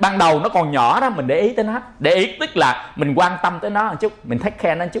ý nó. Ban đầu nó còn nhỏ đó, mình để ý tới nó. Để ý tức là mình quan tâm tới nó một chút, mình take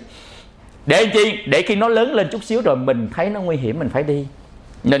care nó một chút. Để chi? Để khi nó lớn lên chút xíu rồi mình thấy nó nguy hiểm mình phải đi.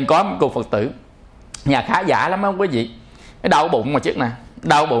 Nên có một cô Phật tử nhà khá giả lắm không quý vị. Cái đau bụng mà trước nè,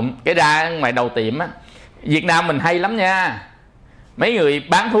 đau bụng cái ra ngoài đầu tiệm á. Việt Nam mình hay lắm nha. Mấy người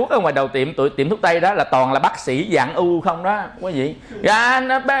bán thuốc ở ngoài đầu tiệm, tiệm thuốc Tây đó là toàn là bác sĩ dạng U không đó quý vị.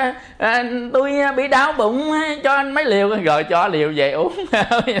 Tôi bị đau bụng cho anh mấy liều, rồi cho liều về uống.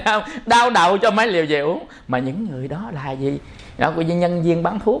 Đau đầu cho mấy liều về uống. Mà những người đó là gì? Đó, của nhân viên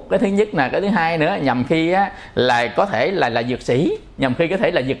bán thuốc. Cái thứ nhất nè, cái thứ hai nữa, nhằm khi á, là có thể là dược sĩ, nhằm khi có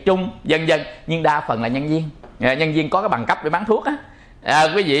thể là dược trung, vân vân, nhưng đa phần là nhân viên. Nhân viên có cái bằng cấp để bán thuốc á.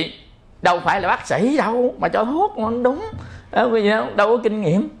 Quý vị, đâu phải là bác sĩ đâu mà cho thuốc mà đúng. Quý vị đâu có kinh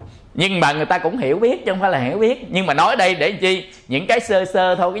nghiệm. Nhưng mà người ta cũng hiểu biết chứ không phải là hiểu biết. Nhưng mà nói đây để chi? Những cái sơ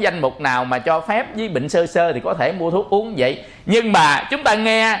sơ thôi, cái danh mục nào mà cho phép với bệnh sơ sơ thì có thể mua thuốc uống vậy. Nhưng mà chúng ta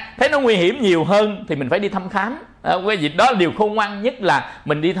nghe thấy nó nguy hiểm nhiều hơn thì mình phải đi thăm khám. Quý vị, đó là điều khôn ngoan nhất, là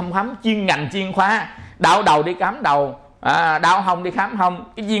mình đi thăm khám chuyên ngành chuyên khoa. Đau đầu đi khám đầu, đau hông đi khám hông.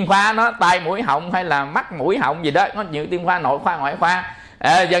 Cái chuyên khoa nó tai mũi họng hay là mắt mũi họng gì đó, có nhiều chuyên khoa, nội khoa ngoại khoa.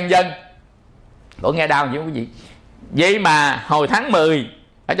 Dần dần có nghe đau nhiều quý vị. Vậy mà hồi tháng 10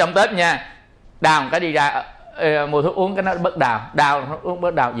 ở trong Tết nha, đau cái đi ra mua thuốc uống cái nó bớt đau, uống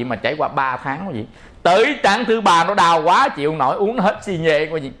bớt đau. Vậy mà trải qua 3 tháng quý vị, tới tháng thứ 3 nó đau quá chịu nổi, uống nó hết xi nhê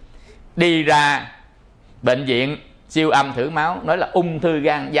quý vị. Đi ra bệnh viện siêu âm thử máu, nói là ung thư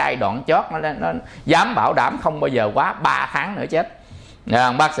gan giai đoạn chót, nó dám bảo đảm không bao giờ quá 3 tháng nữa chết.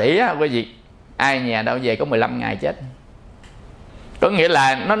 Bác sĩ á, quý vị, ai nhà đâu về có 15 ngày chết. Có nghĩa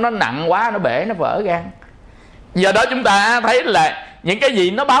là nó nặng quá, nó bể, nó vỡ gan. Do đó chúng ta thấy là những cái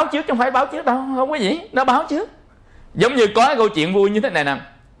gì nó báo trước, chứ không phải báo trước đâu, không có gì, nó báo trước. Giống như có cái câu chuyện vui như thế này nè.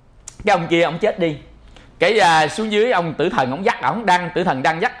 Cái ông kia ông chết đi, cái xuống dưới ông tử thần ông dắt ổng, tử thần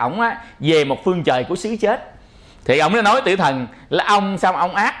đang dắt ổng về một phương trời của xứ chết. Thì ông nó nói tử thần là ông sao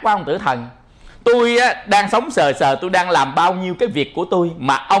ông ác quá ông tử thần, tôi đang sống sờ sờ, tôi đang làm bao nhiêu cái việc của tôi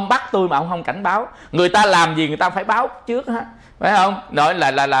mà ông bắt tôi mà ông không cảnh báo. Người ta làm gì người ta phải báo trước á, phải không? Nói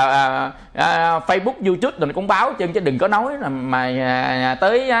là Facebook, YouTube rồi cũng báo chứ đừng có nói là mà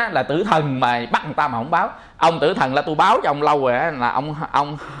tới là tử thần mà bắt người ta mà không báo. Ông tử thần là tôi báo cho ông lâu rồi là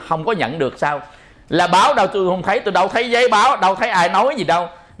ông không có nhận được sao? Là báo đâu tôi không thấy, tôi đâu thấy giấy báo, đâu thấy ai nói gì đâu,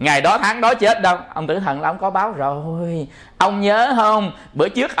 ngày đó tháng đó chết đâu. Ông tử thần là ông có báo rồi. Ông nhớ không, bữa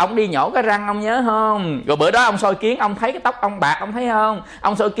trước ông đi nhổ cái răng ông nhớ không? Rồi bữa đó ông soi kiến ông thấy cái tóc ông bạc ông thấy không?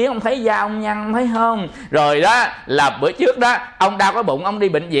 Ông soi kiến ông thấy da ông nhăn ông thấy không? Rồi đó là bữa trước đó ông đau cái bụng ông đi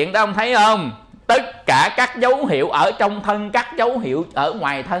bệnh viện đó ông thấy không? Tất cả các dấu hiệu ở trong thân, các dấu hiệu ở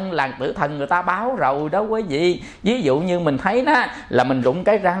ngoài thân là tử thần người ta báo rồi đó quý vị. Ví dụ như mình thấy đó là mình rụng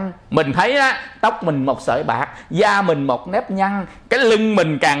cái răng, mình thấy đó tóc mình một sợi bạc, da mình một nếp nhăn, cái lưng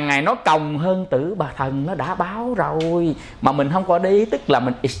mình càng ngày nó còng hơn, tử bà thần nó đã báo rồi. Mà mình không có để ý, tức là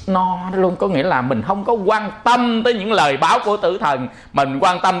mình ignore nó luôn. Có nghĩa là mình không có quan tâm tới những lời báo của tử thần. Mình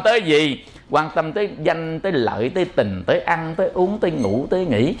quan tâm tới gì? Quan tâm tới danh, tới lợi, tới tình, tới ăn, tới uống, tới ngủ, tới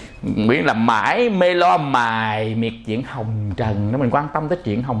nghỉ. Miễn là mãi mê lo mài miệt chuyện hồng trần. Nếu mình quan tâm tới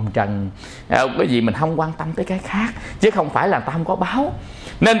chuyện hồng trần, cái gì mình không quan tâm tới cái khác, chứ không phải là ta không có báo.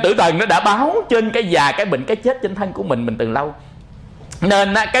 Nên tử thần nó đã báo trên cái già, cái bệnh, cái chết trên thân của mình từ lâu.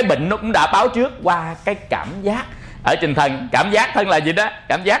 Nên cái bệnh nó cũng đã báo trước qua cái cảm giác ở trên thân. Cảm giác thân là gì đó?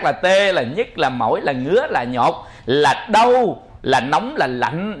 Cảm giác là tê, là nhức, là mỏi, là ngứa, là nhột, là đau, là nóng, là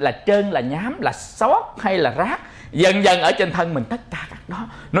lạnh, là trơn, là nhám, là xót hay là rát. Dần dần ở trên thân mình tất cả các đó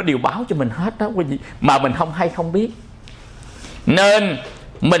nó đều báo cho mình hết đó quý vị, mà mình không biết. Nên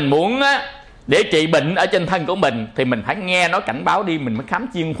mình muốn để trị bệnh ở trên thân của mình thì mình phải nghe nó cảnh báo đi, mình mới khám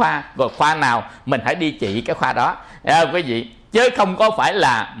chuyên khoa, rồi khoa nào mình hãy đi trị cái khoa đó quý vị. Chứ không có phải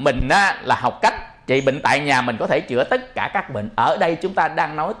là mình là học cách trị bệnh tại nhà mình có thể chữa tất cả các bệnh. Ở đây chúng ta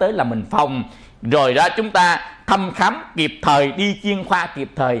đang nói tới là mình phòng, rồi đó chúng ta thăm khám kịp thời, đi chuyên khoa kịp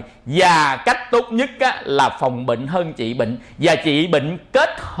thời. Và cách tốt nhất là phòng bệnh hơn trị bệnh. Và trị bệnh kết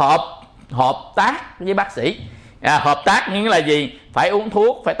hợp tác với bác sĩ. Hợp tác nghĩa là gì? Phải uống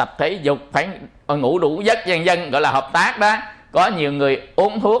thuốc, phải tập thể dục, phải ngủ đủ giấc vân vân, gọi là hợp tác đó. Có nhiều người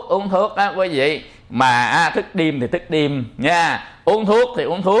uống thuốc đó quý vị, mà thức đêm thì thức đêm nha, uống thuốc thì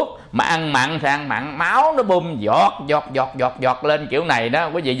uống thuốc, mà ăn mặn thì ăn mặn, máu nó bơm giọt lên kiểu này đó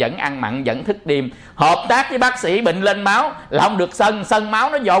quý vị, vẫn ăn mặn vẫn thức đêm. Hợp tác với bác sĩ, bệnh lên máu là không được sân máu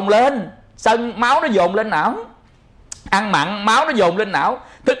nó dồn lên, máu nó dồn lên não. Ăn mặn máu nó dồn lên não,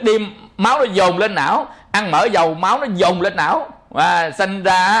 thức đêm máu nó dồn lên não, ăn mỡ dầu máu nó dồn lên não, và sinh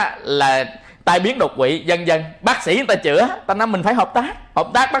ra là tai biến đột quỵ vân vân. Bác sĩ người ta chữa, ta nói mình phải hợp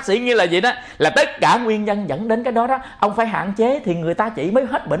tác bác sĩ nghĩa là gì đó, là tất cả nguyên nhân dẫn đến cái đó đó, ông phải hạn chế thì người ta chỉ mới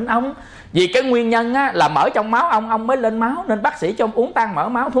hết bệnh ông. Vì cái nguyên nhân là mỡ trong máu ông mới lên máu, nên bác sĩ cho ông uống tan mỡ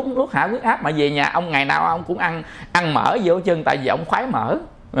máu, thuốc hạ huyết áp. Mà về nhà ông ngày nào ông cũng ăn mỡ vô chân, tại vì ông khoái mỡ.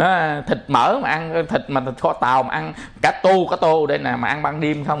 Thịt mỡ mà ăn, thịt kho tàu mà ăn cả tô đây nè, mà ăn ban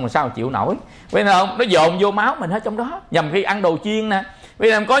đêm không mà sao chịu nổi, biết không? Nó dồn vô máu mình hết trong đó. Nhầm khi ăn đồ chiên nè,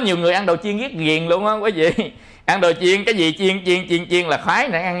 biết không? Có nhiều người ăn đồ chiên ghét ghiền luôn á quý vị. Ăn đồ chiên, cái gì chiên là khoái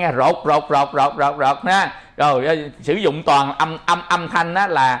nè, ăn nghe rột nha. Rồi sử dụng toàn âm thanh đó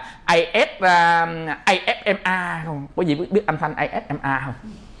là ASMR không? Quý vị biết âm thanh ASMR không?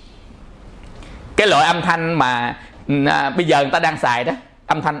 Cái loại âm thanh mà bây giờ người ta đang xài đó,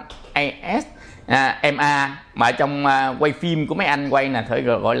 âm thanh ASMR mà trong quay phim của mấy anh quay nè, thời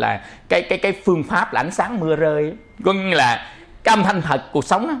gọi là cái phương pháp là ánh sáng mưa rơi, có nghĩa là cái âm thanh thật cuộc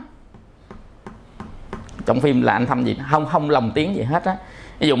sống đó. Trong phim là anh thăm gì không lồng tiếng gì hết á.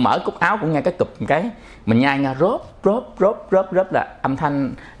 Ví dụ mở cúc áo cũng nghe cái cụp một cái, mình nhai nghe rốp là âm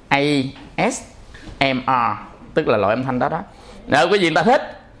thanh ASMR, tức là loại âm thanh đó đó. Cái gì người ta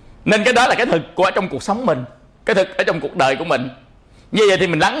thích. Nên cái đó là cái thực của trong cuộc sống mình, cái thực ở trong cuộc đời của mình. Như vậy thì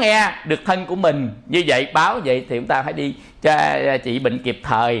mình lắng nghe được thân của mình. Như vậy báo vậy thì chúng ta phải đi trị bệnh kịp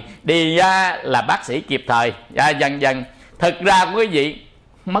thời, đi là bác sĩ kịp thời, dần dần. Thực ra quý vị,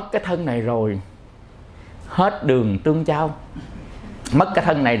 mất cái thân này rồi hết đường tương giao. Mất cái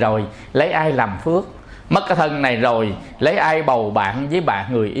thân này rồi lấy ai làm phước. Mất cái thân này rồi lấy ai bầu bạn với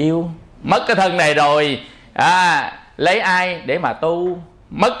bạn người yêu. Mất cái thân này rồi lấy ai để mà tu.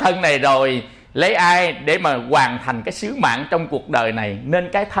 Mất thân này rồi lấy ai để mà hoàn thành cái sứ mạng trong cuộc đời này. Nên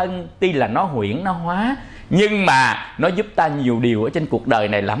cái thân tuy là nó huyễn, nó hóa, nhưng mà nó giúp ta nhiều điều ở trên cuộc đời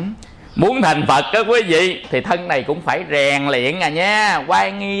này lắm. Muốn thành Phật đó quý vị, thì thân này cũng phải rèn luyện nha.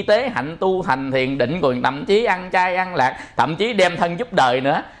 Quay nghi tế hạnh, tu thành thiền định, rồi thậm chí ăn chay ăn lạc, thậm chí đem thân giúp đời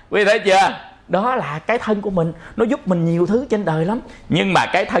nữa. Quý vị thấy chưa? Đó là cái thân của mình, nó giúp mình nhiều thứ trên đời lắm. Nhưng mà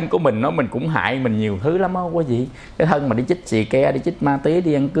cái thân của mình mình cũng hại mình nhiều thứ lắm đó quý vị. Cái thân mà đi chích xì ke, đi chích ma túy,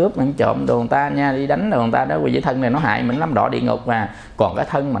 đi ăn cướp, ăn trộm đồ người ta nha, đi đánh đồ người ta đó quý vị. Thân này nó hại mình lắm, đọa địa ngục mà. Còn cái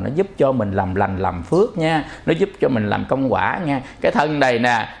thân mà nó giúp cho mình làm lành làm phước nha, nó giúp cho mình làm công quả nha. Cái thân này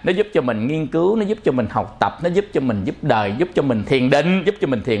nè, nó giúp cho mình nghiên cứu, nó giúp cho mình học tập, nó giúp cho mình giúp đời, giúp cho mình thiền định, giúp cho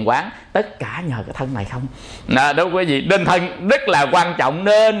mình thiền quán. Tất cả nhờ cái thân này không. Đó quý vị, nên thân rất là quan trọng.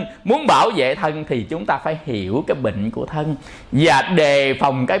 Nên muốn bảo vệ thân thì chúng ta phải hiểu cái bệnh của thân và đề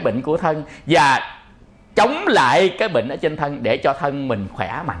phòng cái bệnh của thân và chống lại cái bệnh ở trên thân để cho thân mình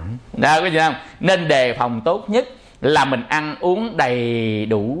khỏe mạnh. Đó quý vị không? Nên đề phòng tốt nhất là mình ăn uống đầy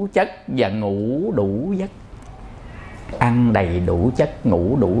đủ chất và ngủ đủ giấc. Ăn đầy đủ chất,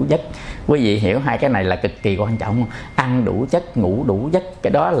 ngủ đủ giấc. Quý vị hiểu hai cái này là cực kỳ quan trọng không? Ăn đủ chất, ngủ đủ giấc.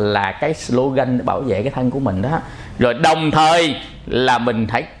 Cái đó là cái slogan để bảo vệ cái thân của mình đó. Rồi đồng thời là mình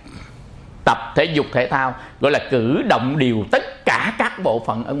phải tập thể dục thể thao, gọi là cử động điều tất cả các bộ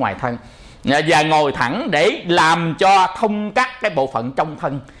phận ở ngoài thân, và ngồi thẳng để làm cho thông các cái bộ phận trong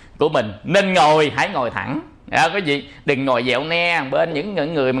thân của mình. Nên hãy ngồi thẳng. Cái gì đừng ngồi dẹo ne bên.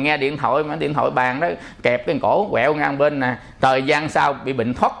 Những người mà nghe điện thoại bàn đó kẹp cái cổ quẹo ngang bên nè, thời gian sau bị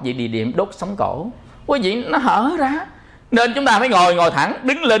bệnh thoát vị địa điểm đốt sống cổ. Quý vị, nó hở ra. Nên chúng ta phải ngồi thẳng,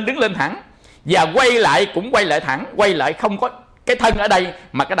 đứng lên thẳng, và quay lại thẳng, quay lại không có cái thân ở đây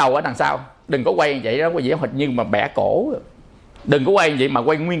mà cái đầu ở đằng sau. Đừng có quay như vậy đó quý vị, hình như mà bẻ cổ. Đừng có quay như vậy mà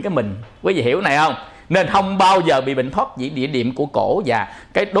quay nguyên cái mình. Quý vị hiểu này không? Nên không bao giờ bị bệnh thoát vị địa điểm của cổ và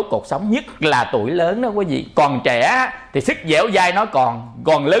cái đốt cột sống, nhất là tuổi lớn đó quý vị. Còn trẻ thì sức dẻo dai nó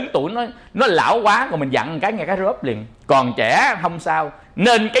còn lớn tuổi nó lão quá, còn mình dặn cái nghe cái rớp liền. Còn trẻ không sao.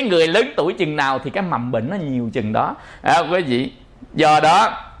 Nên cái người lớn tuổi chừng nào thì cái mầm bệnh nó nhiều chừng đó quý vị. Do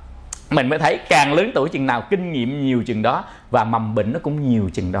đó mình mới thấy càng lớn tuổi chừng nào kinh nghiệm nhiều chừng đó, và mầm bệnh nó cũng nhiều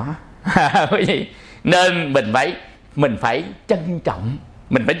chừng đó. Quý vị, nên mình phải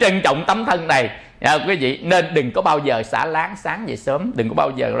trân trọng tấm thân này. Quý vị, nên đừng có bao giờ xả láng sáng dậy sớm, đừng có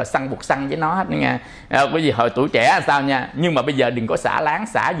bao giờ là săn buộc săn với nó hết nha. Quý vị, hồi tuổi trẻ là sao nha, nhưng mà bây giờ đừng có xả láng,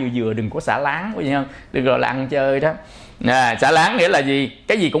 xả vừa đừng có xả láng, quý vị không? Đừng gọi là ăn chơi đó. Xả láng nghĩa là gì?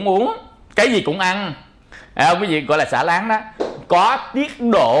 Cái gì cũng uống, cái gì cũng ăn. Quý vị, gọi là xả láng đó. Có tiết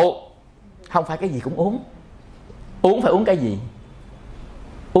độ, không phải cái gì cũng uống. Uống phải uống cái gì?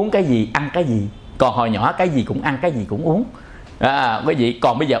 Uống cái gì, ăn cái gì. Còn hồi nhỏ cái gì cũng ăn, cái gì cũng uống. Quý vị,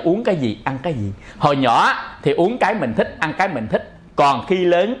 còn bây giờ uống cái gì, ăn cái gì. Hồi nhỏ thì uống cái mình thích, ăn cái mình thích. Còn khi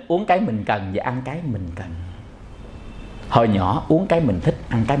lớn uống cái mình cần và ăn cái mình cần. Hồi nhỏ uống cái mình thích,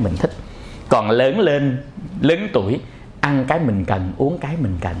 ăn cái mình thích. Còn lớn tuổi ăn cái mình cần, uống cái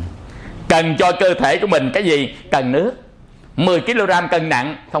mình cần. Cần cho cơ thể của mình cái gì? Cần nước. 10 kg cân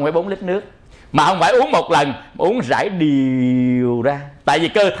nặng không phải 4 lít nước. Mà không phải uống một lần, mà uống rải đều ra. Tại vì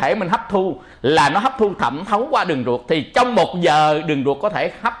cơ thể mình hấp thu là nó hấp thu thẩm thấu qua đường ruột. Thì trong 1 giờ đường ruột có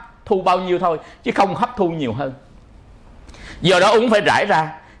thể hấp thu bao nhiêu thôi, chứ không hấp thu nhiều hơn. Do đó uống phải rải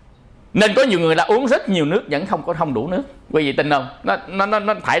ra. Nên có nhiều người là uống rất nhiều nước vẫn không đủ nước. Quý vị tin không?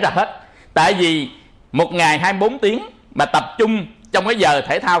 Nó thải ra hết. Tại vì một ngày 24 tiếng mà tập trung trong cái giờ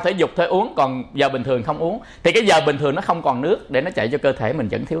thể thao thể dục thôi uống, còn giờ bình thường không uống, thì cái giờ bình thường nó không còn nước để nó chạy cho cơ thể mình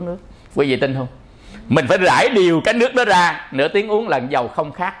vẫn thiếu nước. Quý vị tin không? Mình phải rải đều cái nước đó ra. Nửa tiếng uống lần, dầu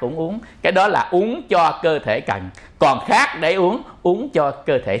không khát cũng uống. Cái đó là uống cho cơ thể cần. Còn khát để uống cho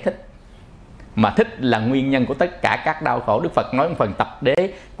cơ thể thích. Mà thích là nguyên nhân của tất cả các đau khổ. Đức Phật nói một phần tập đế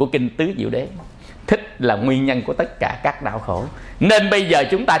của kinh Tứ Diệu Đế. Thích là nguyên nhân của tất cả các đau khổ. Nên bây giờ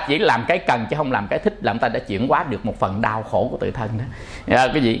chúng ta chỉ làm cái cần chứ không làm cái thích, là chúng ta đã chuyển hóa được một phần đau khổ của tự thân đó.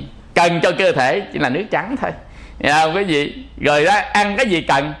 Quý vị, cần cho cơ thể chỉ là nước trắng thôi. Quý vị, rồi đó, ăn cái gì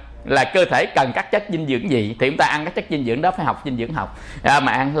cần là cơ thể cần các chất dinh dưỡng gì thì chúng ta ăn các chất dinh dưỡng đó, phải học dinh dưỡng học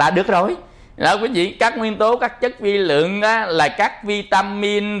mà ăn là được rồi. Quý vị, các nguyên tố, các chất vi lượng đó, là các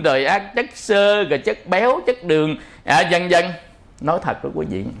vitamin, rồi chất xơ, rồi chất béo, chất đường, vân vân. Nói thật với quý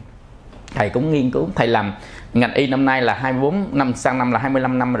vị, thầy cũng nghiên cứu, thầy làm ngành y năm nay là 24 năm, sang năm là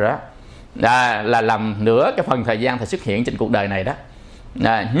 25 năm rồi đó. Là làm nửa cái phần thời gian thầy xuất hiện trên cuộc đời này đó.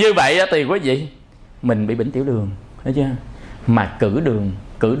 Như vậy đó, thì quý vị, mình bị bệnh tiểu đường, thấy chưa? Mà cử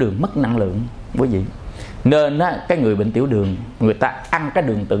đường mất năng lượng quý vị. Nên á, cái người bệnh tiểu đường, người ta ăn cái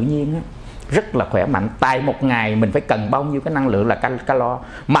đường tự nhiên á, rất là khỏe mạnh. Tại một ngày mình phải cần bao nhiêu cái năng lượng là calo,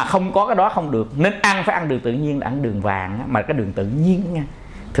 mà không có cái đó không được. Nên phải ăn đường tự nhiên, là ăn đường vàng á, mà cái đường tự nhiên nha.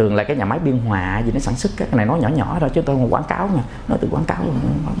 Thường là cái nhà máy Biên Hòa gì nó sản xuất, cái này nói nhỏ thôi chứ tôi không quảng cáo nha, nói từ quảng cáo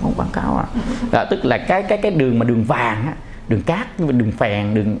không quảng cáo tức là cái đường mà đường vàng á, đường cát, đường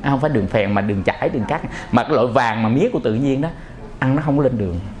phèn, đường không phải đường phèn mà đường chải, đường cát, mà cái loại vàng mà mía của tự nhiên đó ăn nó không lên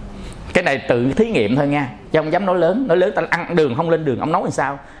đường. Cái này tự thí nghiệm thôi nha, chứ không dám nói lớn ta ăn đường không lên đường. Ông nói làm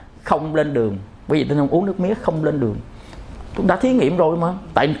sao? Không lên đường. Bởi vì tôi không uống nước mía không lên đường. Tôi đã thí nghiệm rồi mà.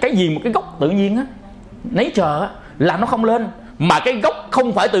 Tại cái gì một cái gốc tự nhiên á, nature á, là nó không lên, mà cái gốc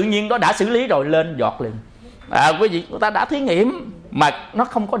không phải tự nhiên đó đã xử lý rồi lên giọt liền. Quý vị, người ta đã thí nghiệm mà nó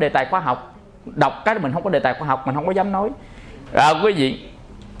không có đề tài khoa học. Đọc cái mình không có đề tài khoa học mình không có dám nói. Quý vị,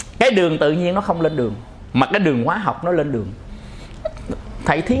 cái đường tự nhiên nó không lên đường, mà cái đường hóa học nó lên đường.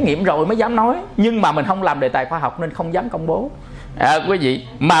 Thầy thí nghiệm rồi mới dám nói, nhưng mà mình không làm đề tài khoa học nên không dám công bố. Quý vị,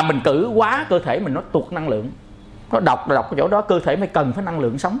 mà mình cử quá cơ thể mình nó tuột năng lượng, nó độc cái chỗ đó, cơ thể mới cần phải năng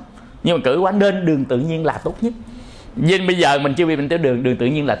lượng sống, nhưng mà cử quá nên đường tự nhiên là tốt nhất. Nhưng bây giờ mình chưa bị bệnh tiểu đường, đường tự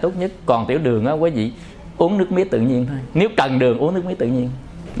nhiên là tốt nhất. Còn tiểu đường á quý vị, uống nước mía tự nhiên thôi. Nếu cần đường uống nước mía tự nhiên,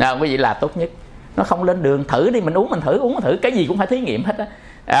 quý vị, là tốt nhất. Nó không lên đường, thử đi, mình uống mình thử, cái gì cũng phải thí nghiệm hết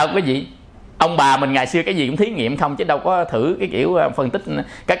á. Quý vị, ông bà mình ngày xưa cái gì cũng thí nghiệm không, chứ đâu có thử cái kiểu phân tích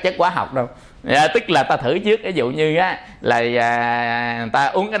các chất hóa học đâu. Tức là ta thử trước, ví dụ như á là ta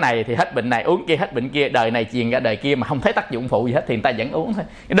uống cái này thì hết bệnh này, uống kia hết bệnh kia, đời này truyền ra đời kia mà không thấy tác dụng phụ gì hết thì người ta vẫn uống thôi.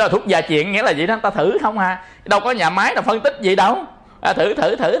 Cái đó là thuốc gia truyền, nghĩa là vậy đó, ta thử không à, đâu có nhà máy nào phân tích gì đâu. Thử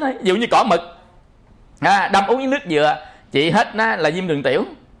thôi. Ví dụ như cỏ mực, đâm uống với nước dừa trị hết là viêm đường tiểu.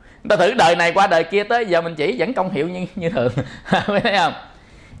 Ta thử đời này qua đời kia tới giờ mình chỉ vẫn công hiệu như thường. Thấy không?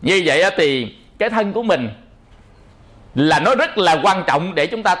 Như vậy thì cái thân của mình là nó rất là quan trọng để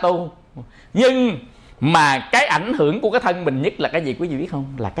chúng ta tu. Nhưng mà cái ảnh hưởng của cái thân mình nhất là cái gì quý vị biết không?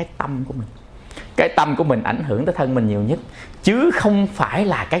 Là cái tâm của mình. Cái tâm của mình ảnh hưởng tới thân mình nhiều nhất, chứ không phải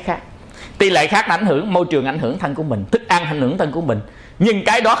là cái khác. Tỷ lệ khác ảnh hưởng, môi trường ảnh hưởng thân của mình, thức ăn ảnh hưởng thân của mình, nhưng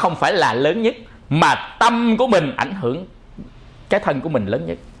cái đó không phải là lớn nhất, mà tâm của mình ảnh hưởng cái thân của mình lớn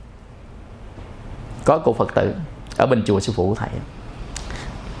nhất. Có cô Phật tử ở bên chùa sư phụ thầy,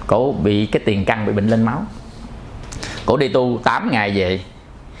 cổ bị cái tiền căn, bị bệnh lên máu. Cổ đi tu 8 ngày về,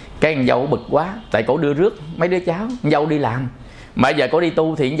 cái con dâu bực quá, tại cổ đưa rước mấy đứa cháu, con dâu đi làm, mà giờ cổ đi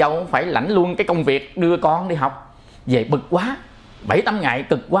tu thì con dâu phải lãnh luôn cái công việc đưa con đi học, về bực quá. 7-8 ngày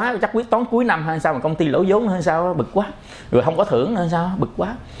cực quá, chắc quyết toán cuối năm hay sao mà công ty lỗ vốn hay sao, bực quá, rồi không có thưởng hay sao, bực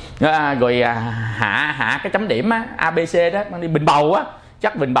quá. Rồi hạ cái chấm điểm á, ABC đó, đi bình bầu á,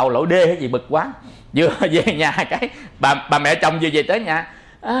 chắc bình bầu lỗ D hay gì, bực quá. Vừa về nhà cái bà mẹ chồng vừa về tới nhà,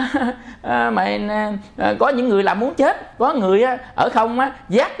 mày có những người làm muốn chết, có người ở không á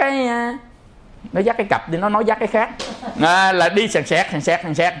dắt cái nó dắt cái cặp thì nó nói dắt cái khác, là đi sàn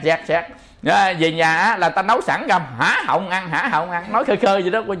sẹt. Về nhà là ta nấu sẵn gầm hả họng ăn, nói khơi vậy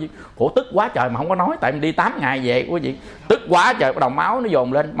đó quý vị. Cổ tức quá trời mà không có nói, tại mình đi 8 ngày về quý vị, tức quá trời, bắt đầu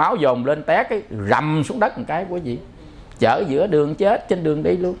máu dồn lên té cái rầm xuống đất một cái quý vị, chở giữa đường chết trên đường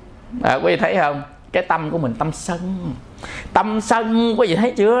đi luôn. Quý vị thấy không? Cái tâm của mình tâm sân quý vị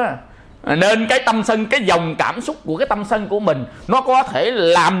thấy chưa? Nên cái tâm sân, cái dòng cảm xúc của cái tâm sân của mình, nó có thể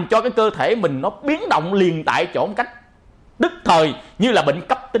làm cho cái cơ thể mình nó biến động liền tại chỗ một cách tức thời, như là bệnh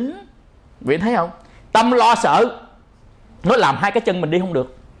cấp tính. Quý vị thấy không? Tâm lo sợ nó làm hai cái chân mình đi không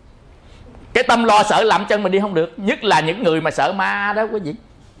được. Cái tâm lo sợ làm chân mình đi không được, nhất là những người mà sợ ma đó quý vị,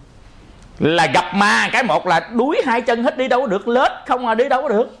 là gặp ma cái một là đuối hai chân hết, đi đâu có được, lết không à, đi đâu có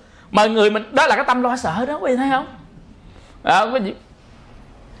được. Mà người mình đó là cái tâm lo sợ đó, quý vị thấy không? Quý vị,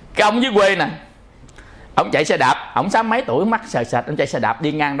 cái ông dưới quê nè, ông chạy xe đạp, ông 60 mấy tuổi, mắt sờ sệt, ông chạy xe đạp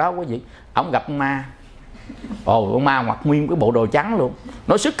đi ngang đó quý vị, ông gặp ma. Con ma mặc nguyên cái bộ đồ trắng luôn,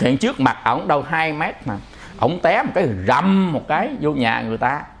 nó xuất hiện trước mặt ổng đâu 2 mét mà. Ổng té một cái rầm một cái vô nhà người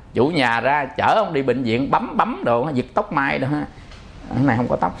ta, chủ nhà ra chở ông đi bệnh viện, bấm đồ, giật tóc mai đâu ha. Cái này không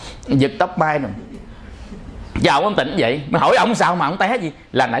có tóc, giật tóc mai rồi. Giờ ông tỉnh vậy, mà hỏi ông sao mà ông té gì?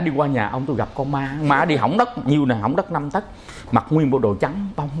 Là nãy đi qua nhà ông tôi gặp con ma đi hỏng đất nhiêu nè, hỏng đất 5 tấc, mặc nguyên bộ đồ trắng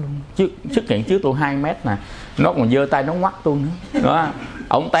bông luôn, xuất hiện trước tôi 2 mét nè, nó còn giơ tay nó ngoắt tôi nữa đó.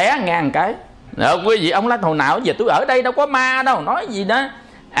 Ông té ngang cái đó, quý vị. Ông nói hồi nào giờ tôi ở đây đâu có ma đâu, nói gì đó.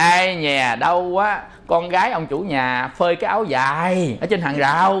 Ai nhà đâu á, con gái ông chủ nhà phơi cái áo dài ở trên hàng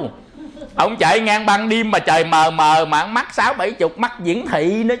rào, ông chạy ngang ban đêm mà trời mờ mà mắt 60-70, mắt diễn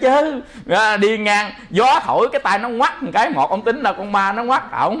thị nữa chứ. Đi ngang gió thổi cái tay nó ngoắt một cái một, ông tính là con ma nó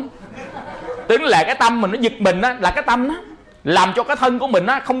ngoắt ổng. Tính là cái tâm mình nó giật mình á, là cái tâm đó làm cho cái thân của mình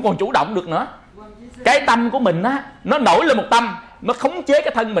á không còn chủ động được nữa. Cái tâm của mình á nó nổi lên một tâm, nó khống chế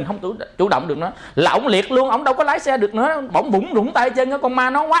cái thân mình không chủ động được nữa, là ổng liệt luôn, ổng đâu có lái xe được nữa, bỗng bủng rủng tay chân. Con ma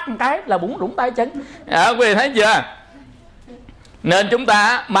nó ngoắt một cái là bủng rủng tay chân. Quý vị thấy chưa? Nên chúng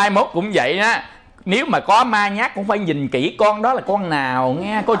ta mai mốt cũng vậy á, nếu mà có ma nhát cũng phải nhìn kỹ con đó là con nào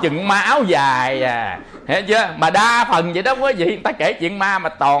nghe, có chừng ma áo dài à, hiểu chưa? Mà đa phần vậy đó quý vị, người ta kể chuyện ma mà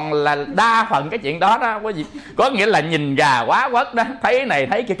toàn là đa phần cái chuyện đó đó quý vị, có nghĩa là nhìn gà quá quất đó, thấy này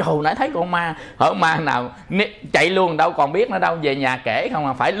thấy kia, cầu nãy thấy con ma, hở ma nào chạy luôn đâu còn biết nữa đâu, về nhà kể không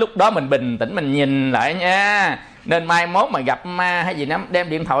à. Phải lúc đó mình bình tĩnh mình nhìn lại nha, nên mai mốt mà gặp ma hay gì đó đem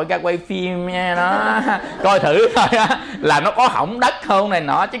điện thoại ra quay phim nha, nó coi thử thôi á, là nó có hỏng đất không này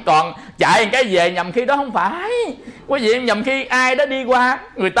nọ, chứ còn chạy cái về nhầm khi đó không phải quý vị, nhầm khi ai đó đi qua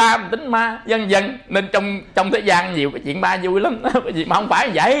người ta tính ma vân vân. Nên trong thế gian nhiều cái chuyện ma vui lắm quý vị, mà không phải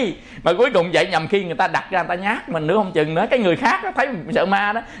vậy, mà cuối cùng vậy nhầm khi người ta đặt ra người ta nhát mình nữa không chừng nữa, cái người khác đó, thấy sợ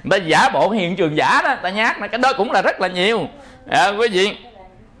ma đó người ta giả bộ hiện trường giả đó, người ta nhát, cái đó cũng là rất là nhiều quý vị.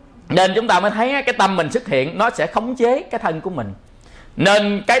 Nên chúng ta mới thấy cái tâm mình xuất hiện nó sẽ khống chế cái thân của mình.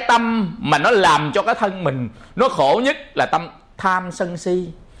 Nên cái tâm mà nó làm cho cái thân mình nó khổ nhất là tâm tham sân si.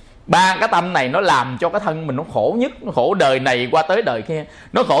 Ba cái tâm này nó làm cho cái thân mình nó khổ nhất, nó khổ đời này qua tới đời kia.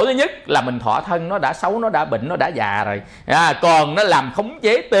 Nó khổ thứ nhất là mình thọ thân nó đã xấu, nó đã bệnh, nó đã già rồi, còn nó làm khống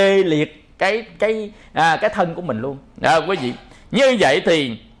chế tê liệt cái thân của mình luôn quý vị. Như vậy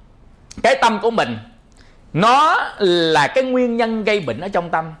thì cái tâm của mình nó là cái nguyên nhân gây bệnh ở trong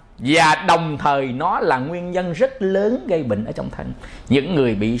tâm, và đồng thời nó là nguyên nhân rất lớn gây bệnh ở trong thân. Những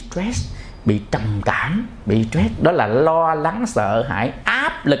người bị stress, bị trầm cảm, bị stress đó là lo lắng, sợ hãi,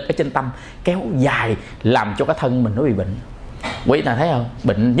 áp lực ở trên tâm kéo dài làm cho cái thân mình nó bị bệnh. Quý ta thấy không?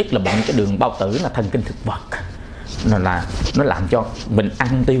 Bệnh nhất là bệnh cái đường bao tử là thần kinh thực vật, nó làm cho mình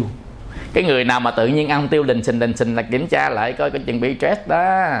ăn tiêu. Cái người nào mà tự nhiên ăn tiêu đình xình là kiểm tra lại coi cái chuyện bị stress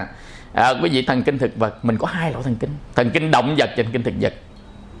đó. Quý vị, thần kinh thực vật mình có hai loại thần kinh động vật và thần kinh thực vật.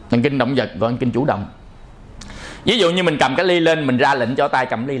 Thần kinh động vật và thần kinh chủ động. Ví dụ như mình cầm cái ly lên, mình ra lệnh cho tay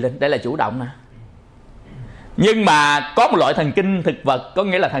cầm ly lên, đây là chủ động nè. Nhưng mà có một loại thần kinh thực vật, có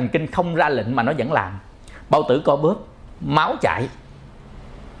nghĩa là thần kinh không ra lệnh mà nó vẫn làm. Bao tử co bóp, máu chảy,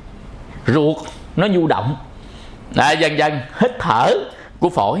 ruột nó nhu động, dần dần hít thở của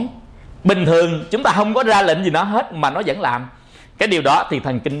phổi. Bình thường chúng ta không có ra lệnh gì nó hết mà nó vẫn làm. Cái điều đó thì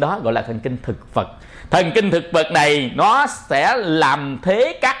thần kinh đó gọi là thần kinh thực vật. Thần kinh thực vật này nó sẽ làm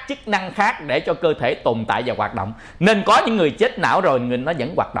thế các chức năng khác để cho cơ thể tồn tại và hoạt động. Nên có những người chết não rồi người nó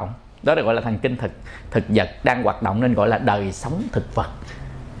vẫn hoạt động. Đó là gọi là thần kinh thực vật đang hoạt động, nên gọi là đời sống thực vật.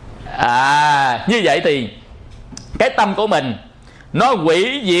 Như vậy thì cái tâm của mình nó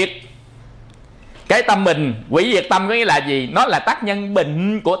hủy diệt. Cái tâm mình hủy diệt tâm có nghĩa là gì? Nó là tác nhân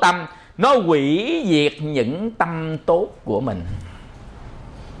bệnh của tâm. Nó hủy diệt những tâm tốt của mình.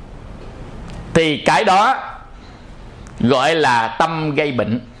 Thì cái đó gọi là tâm gây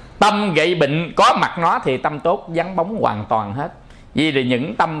bệnh. Tâm gây bệnh có mặt nó thì tâm tốt vắng bóng hoàn toàn hết. Vì thì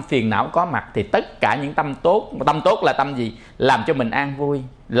những tâm phiền não có mặt thì tất cả những tâm tốt. Tâm tốt là tâm gì? Làm cho mình an vui,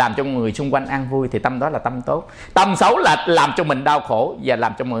 làm cho người xung quanh an vui thì tâm đó là tâm tốt. Tâm xấu là làm cho mình đau khổ và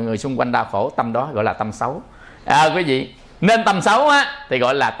làm cho mọi người xung quanh đau khổ, tâm đó gọi là tâm xấu. Quý vị, nên tâm xấu á thì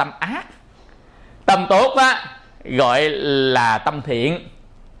gọi là tâm ác. Tâm tốt á gọi là tâm thiện.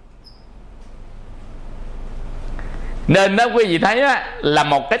 Nên đó quý vị thấy á, là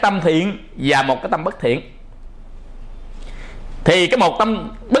một cái tâm thiện và một cái tâm bất thiện. Thì cái một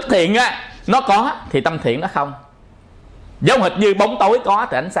tâm bất thiện á nó có thì tâm thiện nó không. Giống hệt như bóng tối có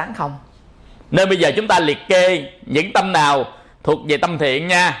thì ánh sáng không. Nên bây giờ chúng ta liệt kê những tâm nào thuộc về tâm thiện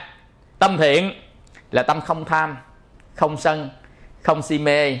nha. Tâm thiện là tâm không tham, không sân, không si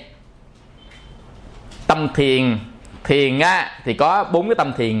mê. Tâm thiền á thì có 4 cái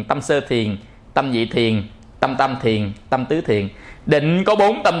tâm thiền: tâm sơ thiền, tâm nhị thiền, tâm tam thiền, tâm tứ thiền. Định có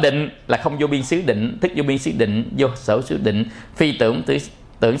 4 tâm định là không vô biên xứ định, thức vô biên xứ định, vô sở xứ định, phi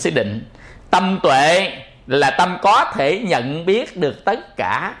tưởng xứ định. Tâm tuệ là tâm có thể nhận biết được tất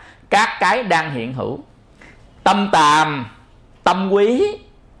cả các cái đang hiện hữu. Tâm tàm, tâm quý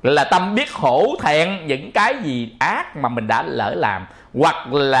là tâm biết hổ thẹn những cái gì ác mà mình đã lỡ làm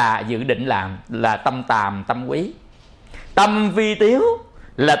hoặc là dự định làm, là tâm tàm, tâm quý. Tâm vi tiếu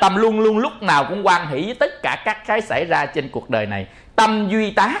là tâm luôn luôn lúc nào cũng hoan hỷ với tất cả các cái xảy ra trên cuộc đời này. Tâm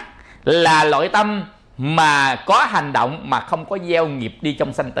duy tác là loại tâm mà có hành động mà không có gieo nghiệp đi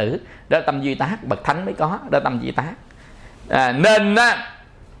trong sanh tử. Đó là tâm duy tác, bậc thánh mới có, đó là tâm duy tác. Nên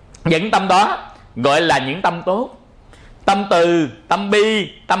những tâm đó gọi là những tâm tốt. Tâm từ, tâm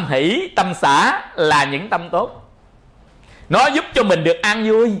bi, tâm hỷ, tâm xả là những tâm tốt. Nó giúp cho mình được an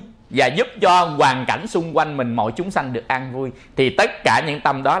vui và giúp cho hoàn cảnh xung quanh mình, mọi chúng sanh được an vui. Thì tất cả những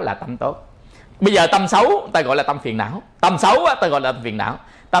tâm đó là tâm tốt. Bây giờ tâm xấu ta gọi là tâm phiền não. Tâm xấu ta gọi là tâm phiền não.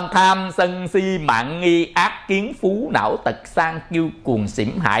 Tâm tham, sân si, mạn nghi, ác kiến, phú não, tật sang, kiêu cuồng,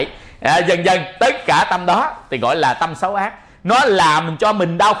 xỉm hại, dần dần tất cả tâm đó thì gọi là tâm xấu ác. Nó làm cho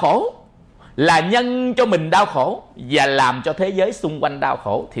mình đau khổ, là nhân cho mình đau khổ và làm cho thế giới xung quanh đau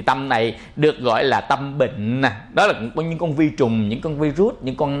khổ, thì tâm này được gọi là tâm bệnh nè. Đó là những con vi trùng, những con virus,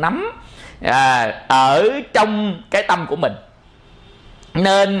 những con nấm ở trong cái tâm của mình.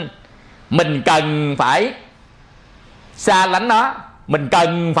 Nên mình cần phải xa lánh nó, mình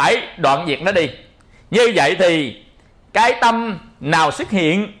cần phải đoạn diệt nó đi. Như vậy thì cái tâm nào xuất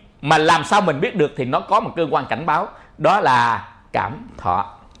hiện mà làm sao mình biết được, thì nó có một cơ quan cảnh báo, đó là cảm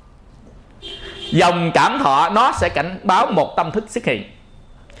thọ. Dòng cảm thọ nó sẽ cảnh báo một tâm thức xuất hiện.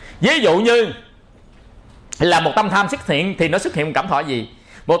 Ví dụ như là một tâm tham xuất hiện thì nó xuất hiện một cảm thọ gì,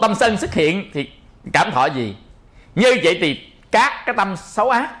 một tâm sân xuất hiện thì cảm thọ gì. Như vậy thì các cái tâm xấu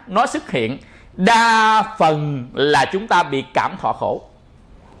ác nó xuất hiện, đa phần là chúng ta bị cảm thọ khổ,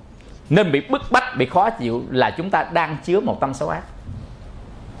 nên bị bức bách, bị khó chịu, là chúng ta đang chứa một tâm xấu ác.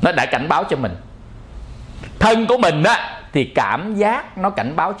 Nó đã cảnh báo cho mình. Thân của mình á, thì cảm giác nó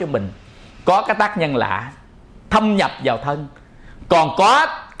cảnh báo cho mình có cái tác nhân lạ thâm nhập vào thân. Còn có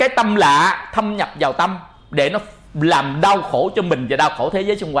cái tâm lạ thâm nhập vào tâm để nó làm đau khổ cho mình và đau khổ thế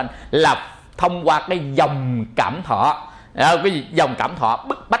giới xung quanh, là thông qua cái dòng cảm thọ, cái dòng cảm thọ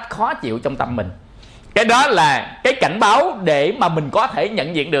bức bách khó chịu trong tâm mình. Cái đó là cái cảnh báo để mà mình có thể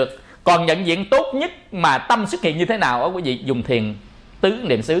nhận diện được. Còn nhận diện tốt nhất mà tâm xuất hiện như thế nào, quý vị dùng thiền tứ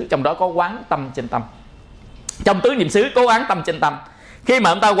niệm xứ, trong đó có quán tâm trên tâm. Trong tứ niệm xứ có quán tâm trên tâm. Khi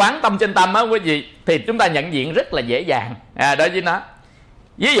mà chúng ta quán tâm trên tâm á quý vị, thì chúng ta nhận diện rất là dễ dàng đối với nó.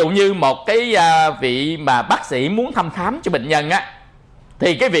 Ví dụ như một cái vị mà bác sĩ muốn thăm khám cho bệnh nhân á,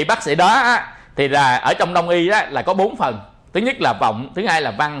 thì cái vị bác sĩ đó á, thì là ở trong Đông y á, là có 4 phần. Thứ nhất là vọng, thứ hai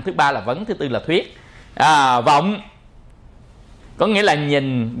là văn, thứ ba là vấn, thứ tư là thuyết. Vọng có nghĩa là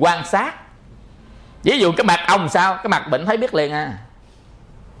nhìn, quan sát. Ví dụ cái mặt ông sao, cái mặt bệnh thấy biết liền à.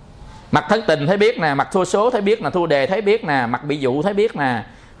 Mặt thất tình thấy biết nè, mặt thua số thấy biết nè, thua đề thấy biết nè, mặt bị dụ thấy biết nè,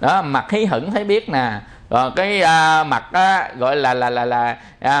 đó, mặt hí hửng thấy biết nè, rồi cái mặt gọi là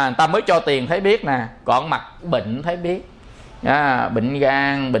ta mới cho tiền thấy biết nè, còn mặt bệnh thấy biết. Bệnh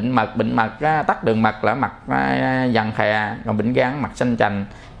gan, bệnh mật tắc đường mật là mặt vàng khè, còn bệnh gan mặt xanh chành,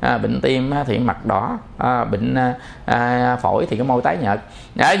 bệnh tim thì mặt đỏ, bệnh phổi thì cái môi tái nhợt.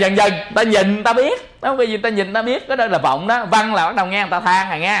 Dần dần ta nhìn ta biết, đó, cái gì ta nhìn ta biết. Cái đó là vọng đó. Văn là bắt đầu nghe người ta than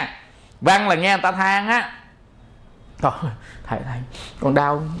rồi nghe, văn là nghe người ta than á. Thôi thầy con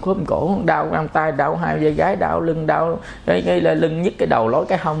đau khớp cổ, đau găng tay, đau hai dây gái, đau lưng, đau cái lưng nhức cái đầu, lối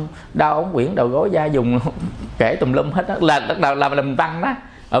cái hông, đau ống quyển, đầu gối, da dùng, kể tùm lum hết đó. Là bắt đầu là mình văn đó.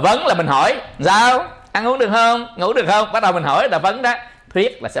 Vấn là mình hỏi sao, ăn uống được không, ngủ được không, bắt đầu mình hỏi là vấn đó.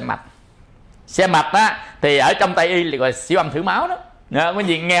 Thuyết là xem mạch. Xem mạch á thì ở trong Tây y là gọi siêu âm thử máu đó. Cái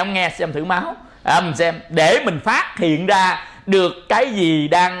gì nghe không nghe, xem thử máu, mình xem để mình phát hiện ra được cái gì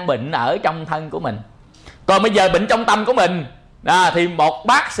đang bệnh ở trong thân của mình. Còn bây giờ bệnh trong tâm của mình thì một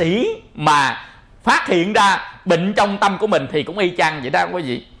bác sĩ mà phát hiện ra bệnh trong tâm của mình thì cũng y chang vậy đó quý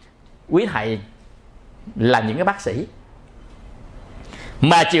vị. Quý thầy là những cái bác sĩ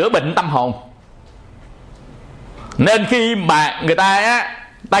mà chữa bệnh tâm hồn. Nên khi mà người ta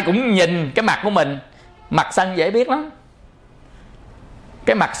ta cũng nhìn cái mặt của mình, mặt sân dễ biết lắm.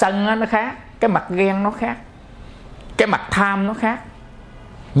 Cái mặt sân nó khác, cái mặt ghen nó khác, cái mặt tham nó khác.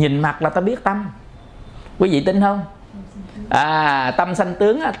 Nhìn mặt là ta biết tâm. Quý vị tin không? Tâm sanh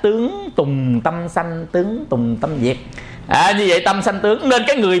tướng, tướng tùng tâm sanh, tướng tùng tâm diệt. Như vậy tâm sanh tướng. Nên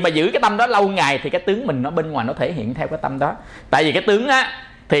cái người mà giữ cái tâm đó lâu ngày thì cái tướng mình nó bên ngoài nó thể hiện theo cái tâm đó. Tại vì cái tướng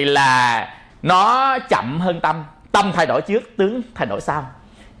thì là nó chậm hơn tâm. Tâm thay đổi trước, tướng thay đổi sau.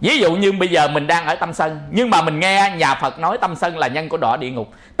 Ví dụ như bây giờ mình đang ở tâm sân, nhưng mà mình nghe nhà Phật nói tâm sân là nhân của đọa địa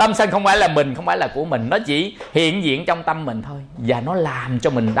ngục. Tâm sân không phải là mình, không phải là của mình. Nó chỉ hiện diện trong tâm mình thôi. Và nó làm cho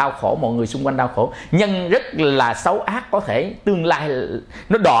mình đau khổ, mọi người xung quanh đau khổ. Nhân rất là xấu ác, có thể tương lai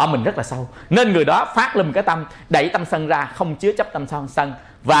nó đọa mình rất là sâu. Nên người đó phát lên cái tâm, đẩy tâm sân ra, không chứa chấp tâm sân.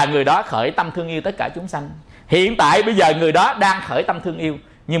 Và người đó khởi tâm thương yêu tất cả chúng sanh. Hiện tại bây giờ người đó đang khởi tâm thương yêu,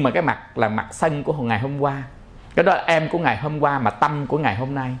 nhưng mà cái mặt là mặt sân của ngày hôm qua. Cái đó là em của ngày hôm qua mà tâm của ngày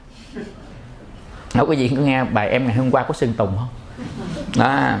hôm nay. Đâu có gì có nghe bài em ngày hôm qua có Sơn Tùng không?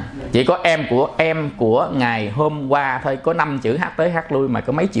 Chỉ có em của ngày hôm qua thôi, có 5 chữ hát tới hát lui mà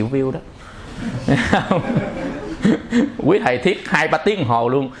có mấy triệu view đó. Quý thầy thiết 2-3 tiếng đồng hồ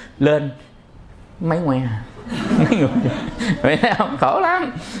luôn lên mấy ngoe mấy người vậy thấy không? Khổ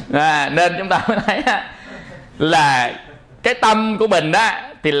lắm. Nên chúng ta mới thấy là cái tâm của mình đó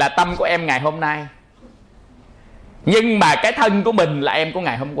thì là tâm của em ngày hôm nay, nhưng mà cái thân của mình là em của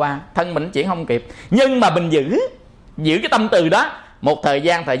ngày hôm qua. Thân mình chuyển không kịp, nhưng mà mình giữ cái tâm từ đó. Một thời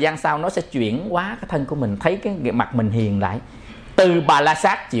gian sau nó sẽ chuyển hóa cái thân của mình, thấy cái mặt mình hiền lại, từ Bà La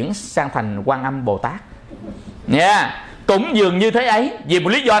Sát chuyển sang thành Quan Âm Bồ Tát nha. cũng dường như thế ấy. Vì một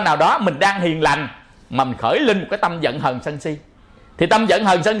lý do nào đó mình đang hiền lành mà mình khởi lên một cái tâm giận hờn sân si, thì tâm giận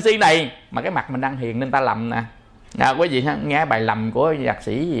hờn sân si này mà cái mặt mình đang hiền nên ta lầm nè. Quý vị nghe bài lầm của nhạc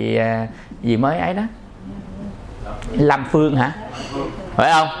sĩ gì mới ấy đó, Lâm Phương hả,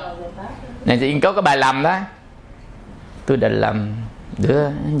 phải không? Này thì có cái bài lầm đó, tôi định làm đưa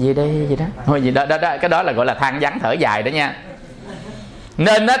gì đây gì đó thôi gì đó, cái đó là gọi là than vãn thở dài đó nha.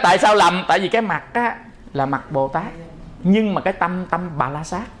 Nên đó, tại sao lầm? Tại vì cái mặt á là mặt Bồ Tát, nhưng mà cái tâm Bà La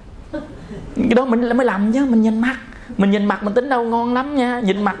Sát, cái đó mình mới làm chứ. Mình nhìn mặt mình tính đâu ngon lắm nha,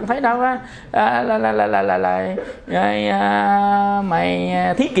 nhìn mặt thấy đâu á mày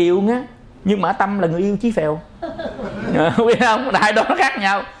Thí Kiều nha, nhưng mà tâm là người yêu Chí Phèo. Biết không? Hai đó nó khác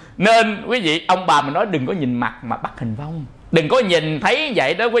nhau. Nên quý vị, ông bà mình nói đừng có nhìn mặt mà bắt hình vong, đừng có nhìn thấy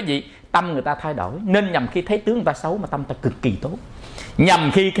vậy đó quý vị. Tâm người ta thay đổi, nên nhầm khi thấy tướng người ta xấu mà tâm ta cực kỳ tốt,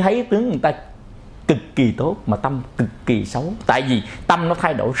 nhầm khi thấy tướng người ta cực kỳ tốt mà tâm cực kỳ xấu. Tại vì tâm nó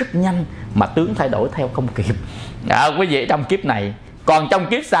thay đổi rất nhanh mà tướng thay đổi theo không kịp. Quý vị, trong kiếp này, còn trong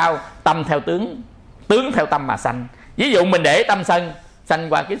kiếp sau tâm theo tướng, tướng theo tâm mà sanh. Ví dụ mình để tâm sanh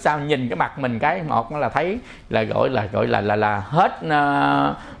qua kiếp sau, nhìn cái mặt mình cái một là thấy là gọi là hết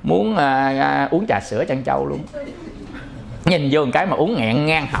muốn uống trà sữa trân châu luôn. Nhìn vô một cái mà uống nghẹn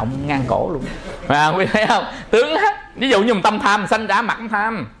ngang họng ngang cổ luôn. Quý thấy không? Tướng hết. Ví dụ như một tâm tham sanh ra mặt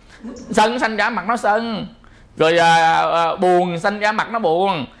tham, sân sanh ra mặt nó sân, rồi buồn sanh ra mặt nó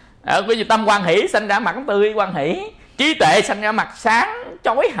buồn. Quý vị, tâm hoan hỷ sanh ra mặt nó tươi hoan hỷ, trí tuệ sanh ra mặt sáng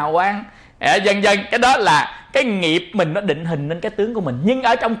chói hào quang. Dần dần cái đó là cái nghiệp mình nó định hình nên cái tướng của mình. Nhưng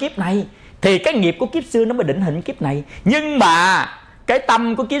ở trong kiếp này thì cái nghiệp của kiếp xưa nó mới định hình kiếp này. Nhưng mà cái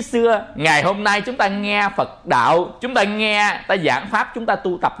tâm của kiếp xưa, ngày hôm nay chúng ta nghe Phật đạo, chúng ta nghe ta giảng pháp, chúng ta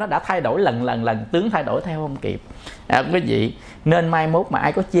tu tập, nó đã thay đổi lần, tướng thay đổi theo không kịp. Quý vị, nên mai mốt mà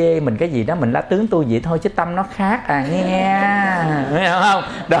ai có chê mình cái gì đó, mình là tướng tôi vậy thôi chứ tâm nó khác nghe. Thấy không?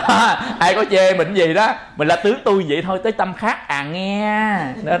 Đó, ai có chê mình gì đó, mình là tướng tôi vậy thôi tới tâm khác nghe.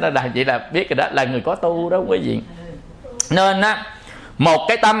 Đó là vậy là biết rồi, đó là người có tu đó quý vị. Nên á, một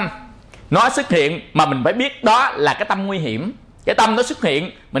cái tâm nó xuất hiện mà mình phải biết đó là cái tâm nguy hiểm. Cái tâm nó xuất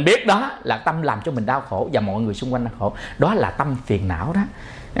hiện, mình biết đó là tâm làm cho mình đau khổ và mọi người xung quanh đau khổ. Đó là tâm phiền não đó.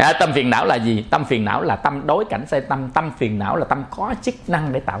 Tâm phiền não là gì? Tâm phiền não là tâm đối cảnh sai tâm. Tâm phiền não là tâm có chức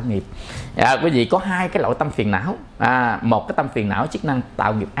năng để tạo nghiệp. Quý vị, có hai cái loại tâm phiền não. Một cái tâm phiền não chức năng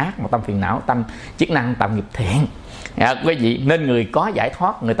tạo nghiệp ác, một tâm phiền não tâm chức năng tạo nghiệp thiện. Quý vị, nên người có giải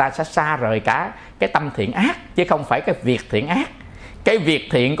thoát người ta sẽ xa rời cả cái tâm thiện ác, chứ không phải cái việc thiện ác. Cái việc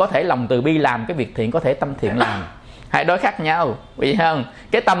thiện có thể lòng từ bi làm, cái việc thiện có thể tâm thiện làm. Hai đối khác nhau, vì không?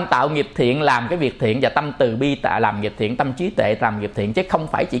 Cái tâm tạo nghiệp thiện làm cái việc thiện, và tâm từ bi làm nghiệp thiện, tâm trí tuệ làm nghiệp thiện, chứ không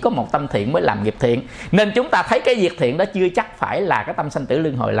phải chỉ có một tâm thiện mới làm nghiệp thiện. Nên chúng ta thấy cái việc thiện đó chưa chắc phải là cái tâm sanh tử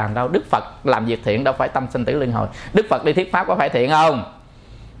luân hồi làm đâu. Đức Phật làm việc thiện đâu phải tâm sanh tử luân hồi. Đức Phật đi thuyết pháp có phải thiện không?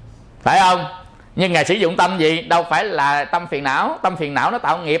 Phải không? Nhưng Ngài sử dụng tâm gì? Đâu phải là tâm phiền não. Tâm phiền não nó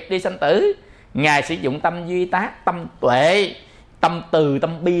tạo nghiệp đi sanh tử. Ngài sử dụng tâm duy tác, tâm tuệ, tâm từ,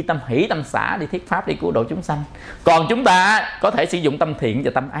 tâm bi, tâm hỷ, tâm xả đi thuyết pháp, đi cứu độ chúng sanh. Còn chúng ta có thể sử dụng tâm thiện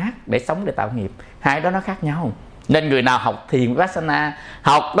và tâm ác để sống, để tạo nghiệp. Hai đó nó khác nhau. Nên người nào học thiền Vipassana,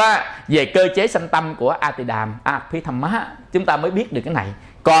 học đó về cơ chế sanh tâm của Atidam, Abhidhamma, chúng ta mới biết được cái này.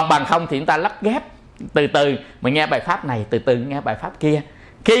 Còn bằng không thì chúng ta lắp ghép từ từ, mình nghe bài pháp này, từ từ nghe bài pháp kia.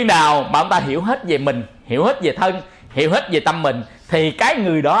 Khi nào mà chúng ta hiểu hết về mình, hiểu hết về thân, hiểu hết về tâm mình, thì cái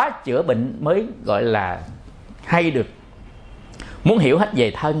người đó chữa bệnh mới gọi là hay được. Muốn hiểu hết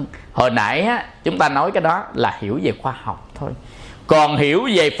về thân, hồi nãy á, chúng ta nói cái đó là hiểu về khoa học thôi. Còn hiểu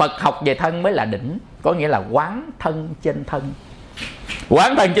về Phật học về thân mới là đỉnh. Có nghĩa là quán thân trên thân.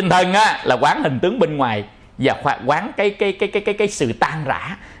 Quán thân trên thân á, là quán hình tướng bên ngoài, và quán cái sự tan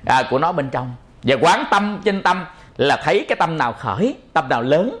rã của nó bên trong. Và quán tâm trên tâm là thấy cái tâm nào khởi, tâm nào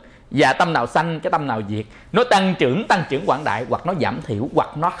lớn, và tâm nào sanh, cái tâm nào diệt. Nó tăng trưởng quảng đại, hoặc nó giảm thiểu,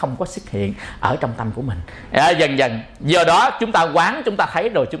 hoặc nó không có xuất hiện ở trong tâm của mình. Dần dần, do đó chúng ta quán, chúng ta thấy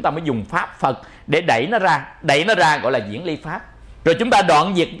rồi, chúng ta mới dùng pháp Phật để đẩy nó ra gọi là diễn ly pháp. Rồi chúng ta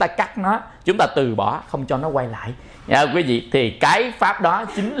đoạn diệt, chúng ta cắt nó, chúng ta từ bỏ, không cho nó quay lại. Quý vị, thì cái pháp đó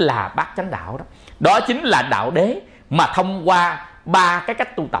chính là bát chánh đạo đó. Đó chính là đạo đế mà thông qua ba cái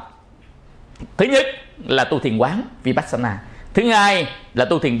cách tu tập. Thứ nhất là tu thiền quán Vipassana. Thứ hai là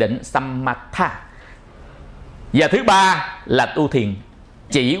tu thiền định Samatha. Và thứ ba là tu thiền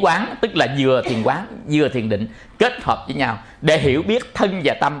chỉ quán, tức là vừa thiền quán vừa thiền định kết hợp với nhau để hiểu biết thân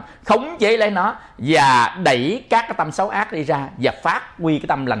và tâm, khống chế lấy nó và đẩy các cái tâm xấu ác đi ra, và phát huy cái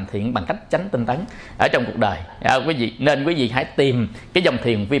tâm lành thiện bằng cách chánh tinh tấn ở trong cuộc đời. Quý vị, nên quý vị hãy tìm cái dòng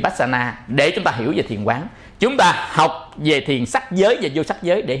thiền Vipassana để chúng ta hiểu về thiền quán. Chúng ta học về thiền sắc giới và vô sắc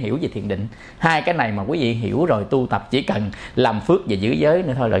giới để hiểu về thiền định. Hai cái này mà quý vị hiểu rồi, tu tập chỉ cần làm phước về giữ giới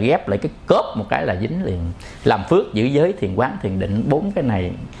nữa thôi là ghép lại cái cốp một cái là dính liền. Làm phước giữ giới, thiền quán, thiền định, 4 cái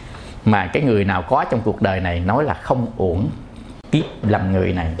này mà cái người nào có trong cuộc đời này nói là không uổng kiếp làm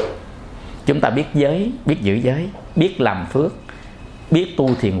người này. Chúng ta biết giới, biết giữ giới, biết làm phước, biết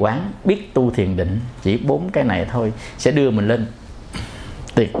tu thiền quán, biết tu thiền định, chỉ 4 cái này thôi sẽ đưa mình lên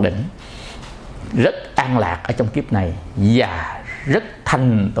tuyệt đỉnh, rất an lạc ở trong kiếp này và rất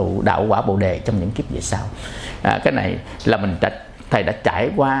thành tựu đạo quả Bồ đề trong những kiếp về sau. Cái này là thầy đã trải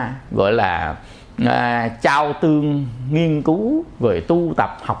qua, gọi là trao tương nghiên cứu rồi tu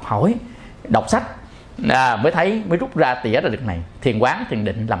tập học hỏi đọc sách mới rút ra tỉa ra được này. Thiền quán, thiền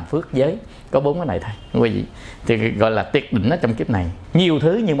định, làm phước, giới, có 4 cái này thôi quý vị, thì gọi là tuyệt đỉnh ở trong kiếp này. Nhiều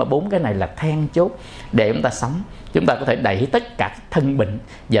thứ nhưng mà 4 cái này là then chốt để chúng ta sống. Chúng ta có thể đẩy tất cả các thân bệnh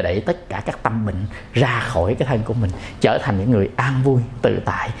và đẩy tất cả các tâm bệnh ra khỏi cái thân của mình, trở thành những người an vui tự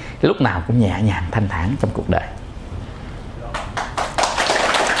tại, lúc nào cũng nhẹ nhàng thanh thản trong cuộc đời.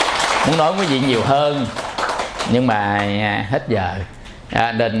 Muốn nói quý vị nhiều hơn nhưng mà hết giờ,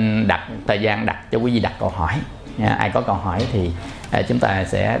 nên đặt thời gian đặt cho quý vị đặt câu hỏi. Ai có câu hỏi thì chúng ta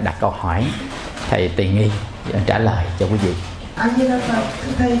sẽ đặt câu hỏi, thầy tùy nghi trả lời cho quý vị. Như là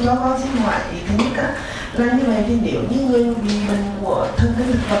thầy cho con xin hỏi ý thứ nhất là như vậy, thì nếu như người bị bệnh của thần kinh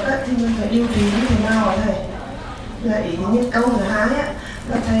thực vật thì mình phải điều trị như thế nào hả thầy? Là ý như câu thứ hai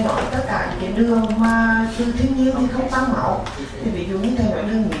là thầy nói tất cả những cái đường mà từ thiên nhiên thì không tăng máu, thì ví dụ như thầy nói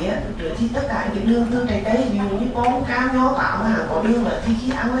đường mía thì tất cả những cái đường từ trái cây, ví dụ như bông, cam, nho, táo mà hẳn có đường thì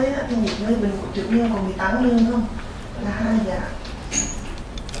khi ăn lấy thì những người bệnh của tiểu đường còn bị tăng đường không? Là hai dạng.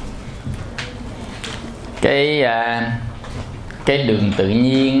 Cái đường tự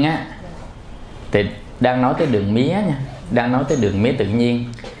nhiên á thì đang nói tới đường mía nha, đang nói tới đường mía tự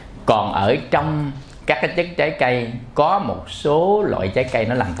nhiên. Còn ở trong các cái chất trái cây có một số loại trái cây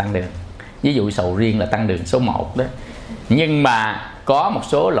nó làm tăng đường, ví dụ sầu riêng là tăng đường số 1 đó. Nhưng mà có một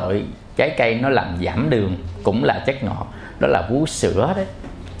số loại trái cây nó làm giảm đường, cũng là chất ngọt, đó là vú sữa đấy.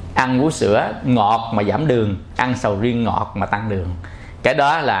 Ăn vú sữa ngọt mà giảm đường, ăn sầu riêng ngọt mà tăng đường. Cái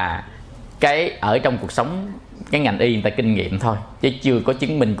đó là cái ở trong cuộc sống, cái ngành y người ta kinh nghiệm thôi chứ chưa có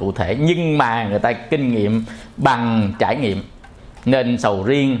chứng minh cụ thể, nhưng mà người ta kinh nghiệm bằng trải nghiệm. Nên sầu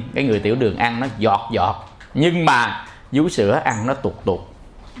riêng cái người tiểu đường ăn nó giọt, nhưng mà vú sữa ăn nó tuột.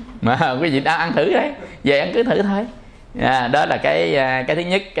 Mà quý vị đã ăn thử đấy, về ăn cứ thử thôi. Đó là cái thứ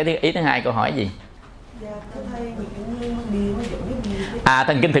nhất. Ý thứ hai câu hỏi gì?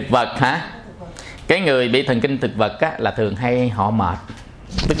 Thần kinh thực vật hả? Cái người bị thần kinh thực vật á, là thường hay họ mệt,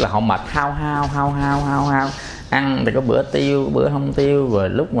 tức là họ mệt hao, ăn thì có bữa tiêu bữa không tiêu, rồi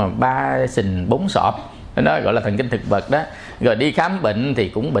lúc mà 3 sình 4 sọp, đó gọi là thần kinh thực vật đó. Rồi đi khám bệnh thì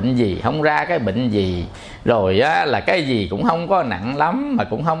cũng bệnh gì không ra cái bệnh gì, rồi á, là cái gì cũng không có nặng lắm mà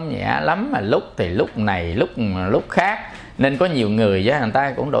cũng không nhẹ lắm, mà lúc thì lúc này lúc khác, nên có nhiều người á, người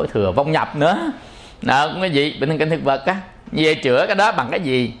ta cũng đổi thừa vong nhập nữa. Cũng cái gì bệnh thần kinh thực vật á, về chữa cái đó bằng cái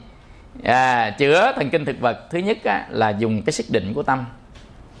gì? Chữa thần kinh thực vật thứ nhất á, là dùng cái sức định của tâm.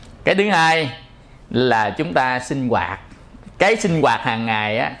 Cái thứ hai là chúng ta sinh hoạt. Cái sinh hoạt hàng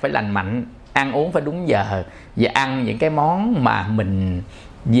ngày á, phải lành mạnh, ăn uống phải đúng giờ, và ăn những cái món mà mình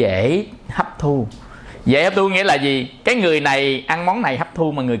dễ hấp thu. Dễ hấp thu nghĩa là gì? Cái người này ăn món này hấp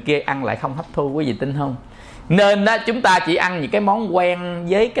thu mà người kia ăn lại không hấp thu, quý vị tin không? Nên đó, chúng ta chỉ ăn những cái món quen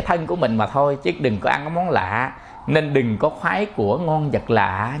với cái thân của mình mà thôi, chứ đừng có ăn cái món lạ. Nên đừng có khoái của ngon vật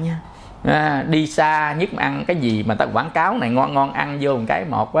lạ nha. Đi xa nhất mà ăn cái gì mà ta quảng cáo này ngon ăn vô một cái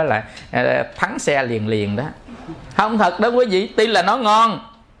một quá là thắng xe liền đó. Không thật đó quý vị, tuy là nó ngon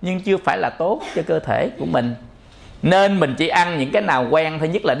nhưng chưa phải là tốt cho cơ thể của mình. Nên mình chỉ ăn những cái nào quen thôi,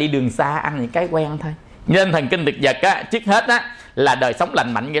 nhất là đi đường xa ăn những cái quen thôi. Nên thần kinh thực vật á, trước hết á là đời sống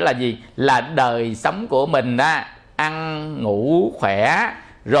lành mạnh, nghĩa là gì? Là đời sống của mình á, ăn ngủ khỏe,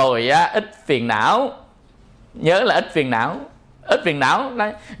 rồi á, ít phiền não. Nhớ là ít phiền não. Ít phiền não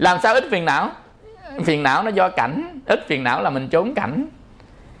đấy. Làm sao ít phiền não? Phiền não nó do cảnh. Ít phiền não là mình trốn cảnh.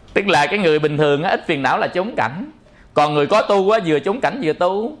 Tức là cái người bình thường á, ít phiền não là trốn cảnh. Còn người có tu á, vừa trốn cảnh vừa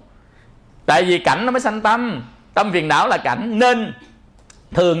tu. Tại vì cảnh nó mới sanh tâm. Tâm phiền não là cảnh. Nên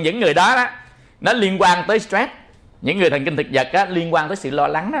thường những người đó nó liên quan tới stress. Những người thần kinh thực vật á, liên quan tới sự lo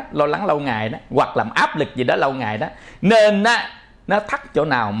lắng đó, lo lắng lâu ngày đó, hoặc làm áp lực gì đó lâu ngày đó. Nên á, nó thắt chỗ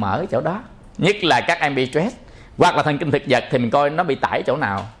nào mở chỗ đó. Nhất là các em bị stress hoặc là thần kinh thực vật thì mình coi nó bị tải chỗ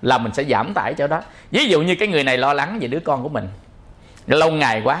nào là mình sẽ giảm tải chỗ đó. Ví dụ như cái người này lo lắng về đứa con của mình lâu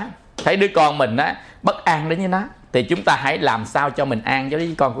ngày quá, thấy đứa con mình á bất an đến với nó, thì chúng ta hãy làm sao cho mình an cho đứa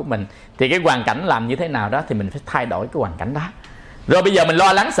con của mình. Thì cái hoàn cảnh làm như thế nào đó thì mình phải thay đổi cái hoàn cảnh đó. Rồi bây giờ mình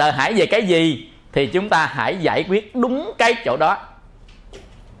lo lắng sợ hãi về cái gì thì chúng ta hãy giải quyết đúng cái chỗ đó.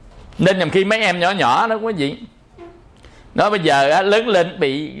 Nên nhầm khi mấy em nhỏ nhỏ đó quý vị, nó bây giờ lớn lên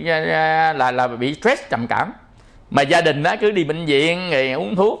bị là bị stress trầm cảm, mà gia đình đó cứ đi bệnh viện rồi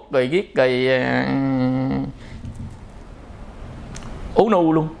uống thuốc rồi viết rồi uống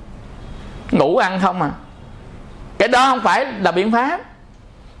nu luôn, ngủ ăn không à. Cái đó không phải là biện pháp.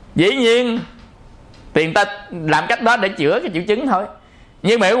 Dĩ nhiên tiền ta làm cách đó để chữa cái triệu chứng thôi,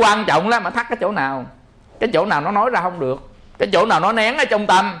 nhưng mà cái quan trọng là mà thắt cái chỗ nào nó nói ra không được, cái chỗ nào nó nén ở trong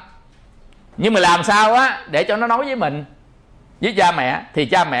tâm. Nhưng mà làm sao á để cho nó nói với mình, với cha mẹ, thì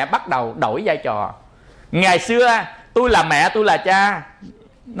cha mẹ bắt đầu đổi vai trò. Ngày xưa tôi là mẹ, tôi là cha,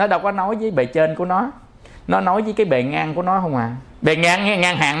 nó đâu có nói với bề trên của nó nói với cái bề ngang của nó không à. Bề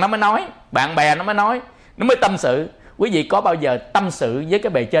ngang hàng nó mới nói, bạn bè nó mới nói, nó mới tâm sự. Quý vị có bao giờ tâm sự với cái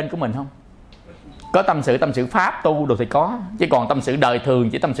bề trên của mình không? Có tâm sự pháp tu đồ thì có, chứ còn tâm sự đời thường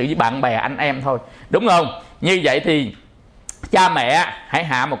chỉ tâm sự với bạn bè anh em thôi, đúng không? Như vậy thì cha mẹ hãy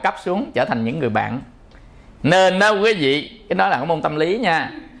hạ một cấp xuống, trở thành những người bạn. Nên đó quý vị, cái đó là cái môn tâm lý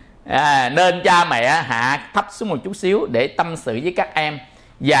nha. Nên cha mẹ hạ thấp xuống một chút xíu để tâm sự với các em,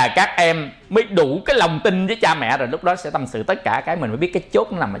 và các em mới đủ cái lòng tin với cha mẹ, rồi lúc đó sẽ tâm sự tất cả cái mình mới biết cái chốt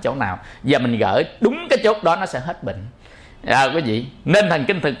nó nằm ở chỗ nào, và mình gỡ đúng cái chốt đó nó sẽ hết bệnh. Quý vị, nên thần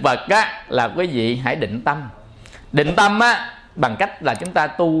kinh thực vật á, là quý vị hãy định tâm. Định tâm á, bằng cách là chúng ta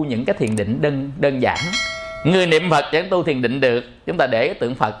tu những cái thiền định đơn giản. Người niệm Phật chẳng tu thiền định được. Chúng ta để cái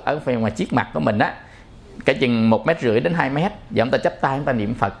tượng Phật ở phía ngoài chiếc mặt của mình á, cái chừng 1,5 đến 2 mét, và chúng ta chắp tay, chúng ta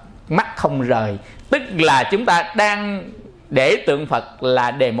niệm Phật, mắt không rời. Tức là chúng ta đang để tượng Phật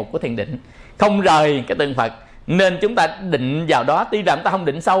là đề mục của thiền định, không rời cái tượng Phật. Nên chúng ta định vào đó. Tuy rằng chúng ta không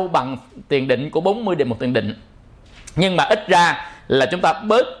định sâu bằng thiền định của 40 đề mục thiền định, nhưng mà ít ra là chúng ta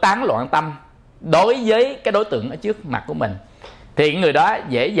bớt tán loạn tâm đối với cái đối tượng ở trước mặt của mình, thì người đó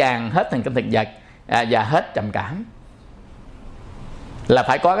dễ dàng hết thần kinh thực vật và hết trầm cảm. Là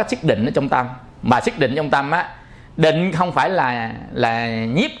phải có cái sức định ở trong tâm. Mà sức định trong tâm á, định không phải là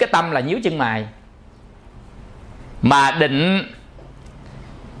nhiếp cái tâm là nhíu chân mày, mà định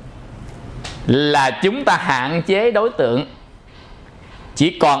là chúng ta hạn chế đối tượng,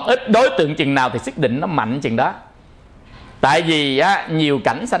 chỉ còn ít đối tượng chừng nào thì sức định nó mạnh chừng đó. Tại vì á, nhiều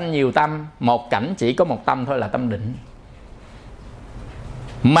cảnh sanh nhiều tâm, một cảnh chỉ có một tâm thôi là tâm định.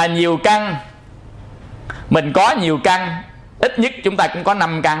 Mà nhiều căn, mình có nhiều căn, ít nhất chúng ta cũng có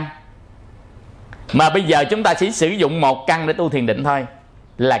 5 căn. Mà bây giờ chúng ta chỉ sử dụng 1 căn để tu thiền định thôi,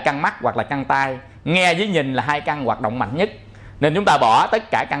 là căn mắt hoặc là căn tai. Nghe với nhìn là 2 căn hoạt động mạnh nhất, nên chúng ta bỏ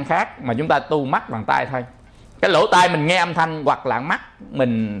tất cả căn khác mà chúng ta tu mắt bằng tai thôi. Cái lỗ tai mình nghe âm thanh, hoặc là mắt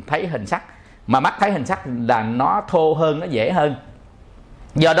mình thấy hình sắc. Mà mắt thấy hình sắc là nó thô hơn, nó dễ hơn.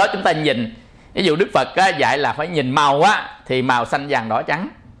 Do đó chúng ta nhìn, ví dụ Đức Phật á, dạy là phải nhìn màu á, thì màu xanh vàng đỏ trắng.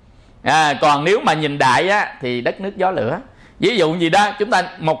 Còn nếu mà nhìn đại á, thì đất nước gió lửa. Ví dụ gì đó, chúng ta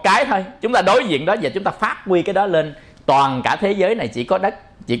một cái thôi, chúng ta đối diện đó và chúng ta phát huy cái đó lên. Toàn cả thế giới này chỉ có đất,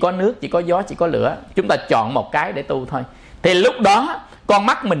 chỉ có nước, chỉ có gió, chỉ có lửa. Chúng ta chọn một cái để tu thôi. Thì lúc đó con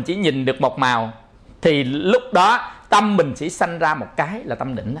mắt mình chỉ nhìn được một màu, thì lúc đó tâm mình chỉ sanh ra một cái là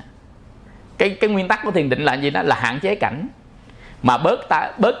tâm định đó. Cái nguyên tắc của thiền định là gì đó? Là hạn chế cảnh, mà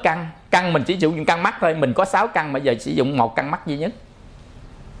bớt căn. Căn mình chỉ sử dụng căn mắt thôi. Mình có 6 căn, bây giờ sử dụng 1 căn mắt duy nhất.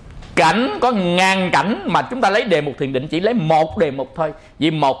 Cảnh có ngàn cảnh, mà chúng ta lấy đề mục thiền định chỉ lấy 1 đề mục thôi,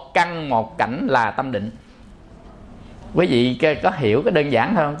 vì 1 căn 1 cảnh là tâm định. Quý vị có hiểu cái đơn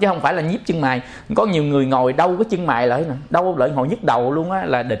giản không? Chứ không phải là nhiếp chân mày. Có nhiều người ngồi đâu cái chân mày lại nè, đâu lại ngồi nhức đầu luôn á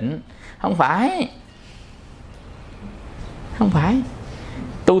là định. Không phải.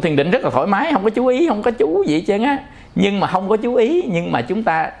 Tu thiền định rất là thoải mái, không có chú ý, không có chú gì hết trơn á. Nhưng mà không có chú ý, nhưng mà chúng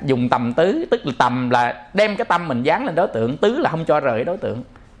ta dùng tầm tứ. Tức là tầm là đem cái tâm mình dán lên đối tượng, tứ là không cho rời đối tượng.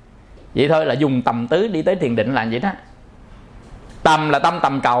 Vậy thôi, là dùng tầm tứ đi tới thiền định là vậy đó. Tầm là tâm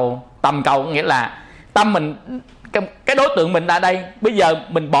tầm cầu. Tầm cầu nghĩa là tâm mình, cái đối tượng mình ở đây, bây giờ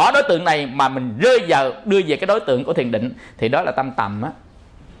mình bỏ đối tượng này mà mình đưa về cái đối tượng của thiền định, thì đó là tâm tầm á.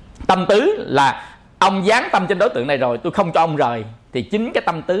 Tâm tứ là ông dán tâm trên đối tượng này rồi, tôi không cho ông rời, thì chính cái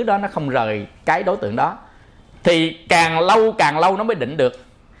tâm tứ đó nó không rời cái đối tượng đó. Thì càng lâu nó mới định được.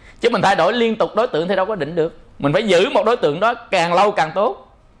 Chứ mình thay đổi liên tục đối tượng thì đâu có định được. Mình phải giữ một đối tượng đó càng lâu càng tốt.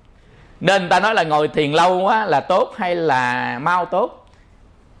 Nên người ta nói là ngồi thiền lâu á, là tốt hay là mau tốt?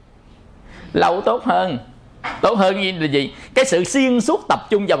 Lâu tốt hơn. Tốt hơn là gì? Cái sự xuyên suốt tập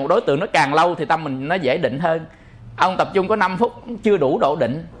trung vào một đối tượng nó càng lâu thì tâm mình nó dễ định hơn. Ông tập trung có 5 phút chưa đủ độ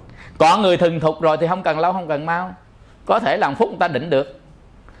định. Còn người thuần thục rồi thì không cần lâu, không cần mau. Có thể là 1 phút người ta định được.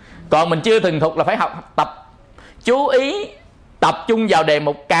 Còn mình chưa thuần thục là phải tập chú ý, tập trung vào đề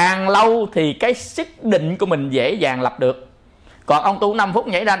mục càng lâu thì cái sức định của mình dễ dàng lập được. Còn ông tu 5 phút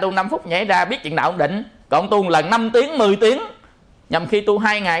nhảy ra, tu 5 phút nhảy ra, biết chuyện đạo định. Còn ông tu lần 5 tiếng 10 tiếng, nhằm khi tu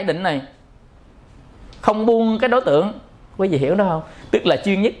 2 ngày định này, không buông cái đối tượng. Quý vị hiểu đó không? Tức là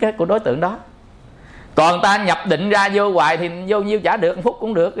chuyên nhất của đối tượng đó. Còn ta nhập định ra vô hoài thì vô nhiêu chả được, 1 phút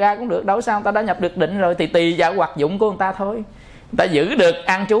cũng được, ra cũng được, đâu sao. Ta đã nhập được định rồi thì tùy vào hoạt dụng của người ta thôi. Người ta giữ được,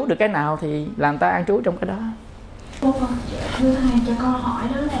 an trú được cái nào thì làm ta an trú trong cái đó. Thưa thầy, cho con hỏi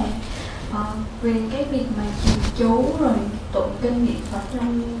đó là về cái việc mà trì chú rồi tụng kinh niệm Phật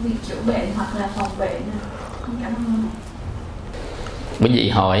trong việc chữa bệnh hoặc là phòng bệnh. Con cảm ơn thầy. Quý vị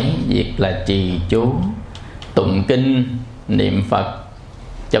hỏi việc là trì chú, tụng kinh, niệm Phật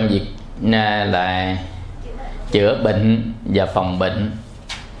trong việc là chữa bệnh và phòng bệnh.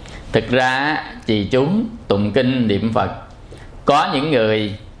 Thực ra trì chú, tụng kinh, niệm Phật, có những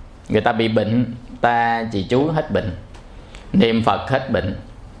người ta bị bệnh, ta trì chú hết bệnh, niệm Phật hết bệnh.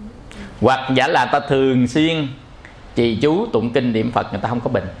 Hoặc giả là ta thường xuyên trì chú, tụng kinh, niệm Phật, người ta không có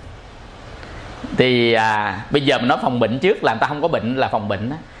bệnh. Thì bây giờ mình nói phòng bệnh trước, là người ta không có bệnh là phòng bệnh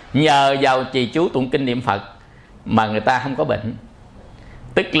đó. Nhờ vào trì chú, tụng kinh, niệm Phật mà người ta không có bệnh.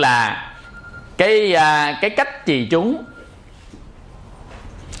 Tức là cái cách trì chú,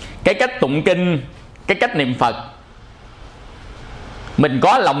 cái cách tụng kinh, cái cách niệm Phật, mình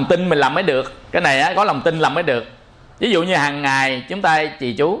có lòng tin mình làm mới được. Cái này có lòng tin làm mới được. Ví dụ như hàng ngày chúng ta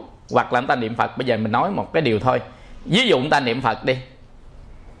trì chú hoặc là chúng ta niệm Phật. Bây giờ mình nói một cái điều thôi. Ví dụ chúng ta niệm Phật đi,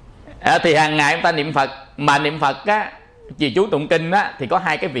 thì hàng ngày chúng ta niệm Phật. Mà niệm Phật á, trì chú tụng kinh á, thì có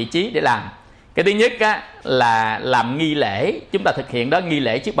 2 cái vị trí để làm. Cái thứ nhất á, là làm nghi lễ, chúng ta thực hiện đó nghi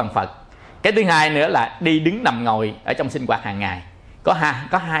lễ trước bàn Phật. Cái thứ hai nữa là đi đứng nằm ngồi ở trong sinh hoạt hàng ngày. Có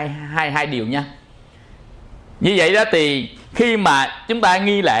hai điều nha. Như vậy đó thì khi mà chúng ta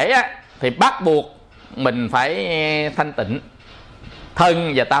nghi lễ á, thì bắt buộc mình phải thanh tịnh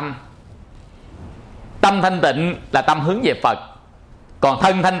thân và tâm. Tâm thanh tịnh là tâm hướng về Phật. Còn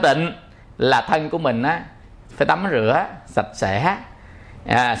thân thanh tịnh là thân của mình á, phải tắm rửa sạch sẽ,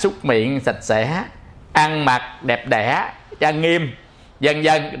 súc miệng sạch sẽ, ăn mặc đẹp đẽ, trang nghiêm, vân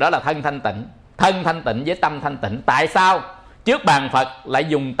vân. Đó là thân thanh tịnh. Thân thanh tịnh với tâm thanh tịnh. Tại sao trước bàn Phật lại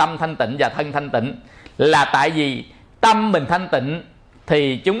dùng tâm thanh tịnh và thân thanh tịnh? Là tại vì tâm mình thanh tịnh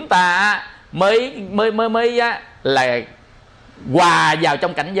thì chúng ta mới là hòa vào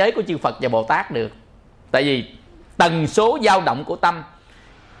trong cảnh giới của chư Phật và Bồ Tát được. Tại vì tần số dao động của tâm,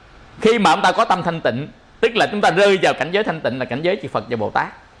 khi mà chúng ta có tâm thanh tịnh, tức là chúng ta rơi vào cảnh giới thanh tịnh là cảnh giới chư Phật và Bồ Tát.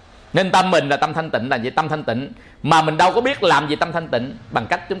 Nên tâm mình là tâm thanh tịnh, là gì? Tâm thanh tịnh. Mà mình đâu có biết làm gì tâm thanh tịnh, bằng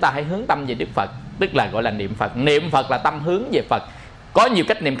cách chúng ta hãy hướng tâm về Đức Phật, tức là gọi là niệm Phật. Niệm Phật là tâm hướng về Phật. Có nhiều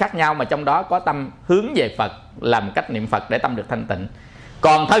cách niệm khác nhau, mà trong đó có tâm hướng về Phật, làm cách niệm Phật để tâm được thanh tịnh.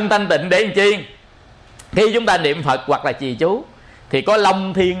 Còn thân thanh tịnh để làm chi? Khi chúng ta niệm Phật hoặc là trì chú thì có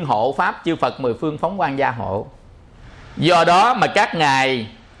Long Thiên hộ pháp, chư Phật 10 phương phóng quang gia hộ. Do đó mà các ngài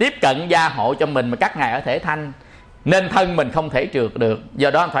tiếp cận gia hộ cho mình, mà các ngài ở thể thanh, nên thân mình không thể trượt được.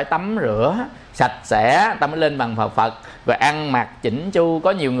 Do đó phải tắm rửa sạch sẽ ta mới lên bàn thờ Phật, rồi ăn mặc chỉnh chu.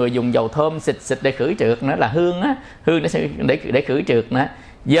 Có nhiều người dùng dầu thơm xịt để khử trượt nữa, là hương á, hương để khử trượt nữa.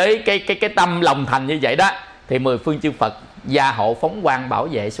 Với cái tâm lòng thành như vậy đó thì 10 phương chư Phật gia hộ phóng quang bảo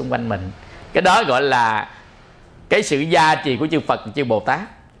vệ xung quanh mình. Cái đó gọi là cái sự gia trì của chư Phật, chư Bồ Tát.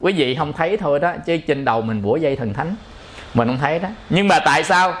 Quý vị không thấy thôi đó, chứ trên đầu mình bủa dây thần thánh mình không thấy đó. Nhưng mà tại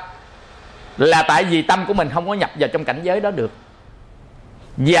sao? Là tại vì tâm của mình không có nhập vào trong cảnh giới đó được.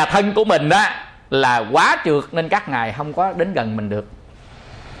 Và thân của mình đó là quá trượt, nên các ngài không có đến gần mình được.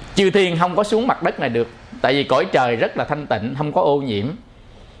 Chư thiên không có xuống mặt đất này được. Tại vì cõi trời rất là thanh tịnh, không có ô nhiễm.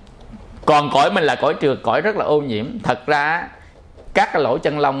 Còn cõi mình là cõi trượt, cõi rất là ô nhiễm. Thật ra các cái lỗ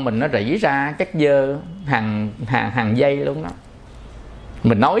chân lông mình nó rỉ ra các dơ hàng dây luôn đó.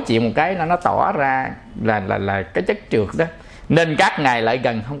 Mình nói chuyện một cái nó tỏ ra là cái chất trượt đó. Nên các ngài lại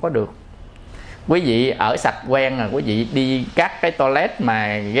gần không có được. Quý vị ở sạch quen rồi, quý vị đi các cái toilet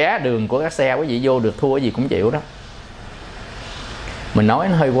mà ghé đường của các xe, quý vị vô được thua cái gì cũng chịu đó. Mình nói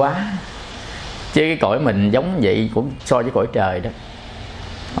nó hơi quá, chứ cái cõi mình giống vậy cũng so với cõi trời đó.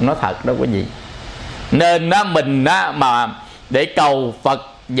 Không nói thật đâu quý vị. Nên đó, mình đó, mà để cầu Phật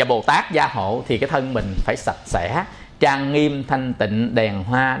và Bồ Tát gia hộ thì cái thân mình phải sạch sẽ, trang nghiêm, thanh tịnh, đèn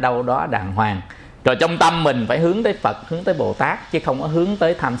hoa đâu đó đàng hoàng. Rồi trong tâm mình phải hướng tới Phật, hướng tới Bồ Tát, chứ không có hướng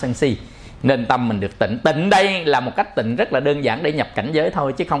tới tham sân si. Nên tâm mình được tịnh. Tịnh đây là một cách tịnh rất là đơn giản để nhập cảnh giới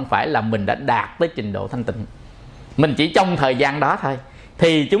thôi, chứ không phải là mình đã đạt tới trình độ thanh tịnh. Mình chỉ trong thời gian đó thôi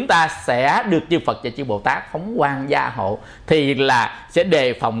thì chúng ta sẽ được chư Phật và chư Bồ Tát phóng quang gia hộ, thì là sẽ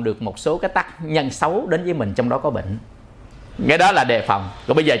đề phòng được một số cái tác nhân xấu đến với mình, trong đó có bệnh. Cái đó là đề phòng.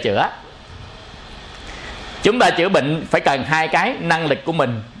 Còn bây giờ chữa, chúng ta chữa bệnh phải cần 2 cái: năng lực của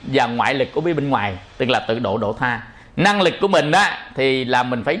mình và ngoại lực của bên ngoài, tức là tự độ độ tha. Năng lực của mình á thì là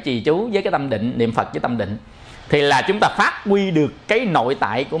mình phải trì chú với cái tâm định, niệm Phật với tâm định, thì là chúng ta phát huy được cái nội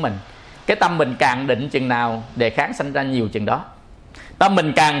tại của mình. Cái tâm mình càng định chừng nào, đề kháng sanh ra nhiều chừng đó. Tâm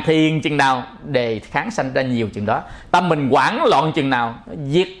mình càng thiền chừng nào, đề kháng sanh ra nhiều chừng đó. Tâm mình hoảng loạn chừng nào,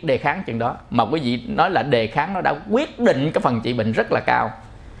 diệt đề kháng chừng đó. Mà quý vị nói là đề kháng nó đã quyết định cái phần trị bệnh rất là cao.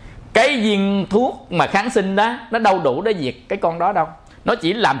 Cái viên thuốc mà kháng sinh đó, nó đâu đủ để diệt cái con đó đâu. Nó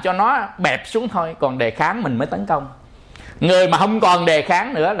chỉ làm cho nó bẹp xuống thôi. Còn đề kháng mình mới tấn công. Người mà không còn đề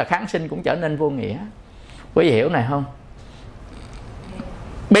kháng nữa là kháng sinh cũng trở nên vô nghĩa. Quý vị hiểu này không?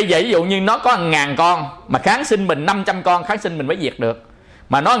 Bây giờ ví dụ như nó có 1000 con, mà kháng sinh mình 500 con, kháng sinh mình mới diệt được.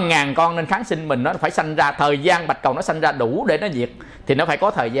 Mà nó 1000 con nên kháng sinh mình nó phải sanh ra, thời gian bạch cầu nó sanh ra đủ để nó diệt, thì nó phải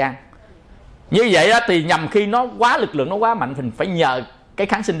có thời gian. Như vậy đó, thì nhằm khi nó quá lực lượng, nó quá mạnh, thì phải nhờ cái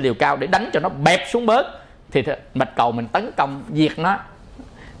kháng sinh liều cao để đánh cho nó bẹp xuống bớt, thì bạch cầu mình tấn công diệt nó.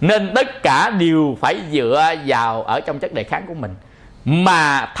 Nên tất cả đều phải dựa vào ở trong chất đề kháng của mình.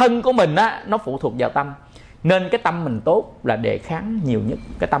 Mà thân của mình á, nó phụ thuộc vào tâm. Nên cái tâm mình tốt là đề kháng nhiều nhất,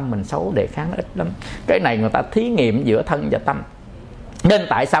 cái tâm mình xấu đề kháng nó ít lắm. Cái này người ta thí nghiệm giữa thân và tâm. Nên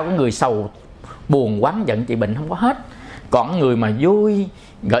tại sao cái người sầu, buồn, oán giận trị bệnh không có hết, còn người mà vui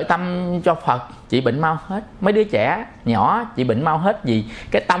gửi tâm cho Phật trị bệnh mau hết. Mấy đứa trẻ nhỏ trị bệnh mau hết, vì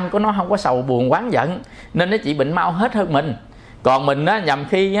cái tâm của nó không có sầu buồn oán giận, nên nó trị bệnh mau hết hơn mình. Còn mình á, nhầm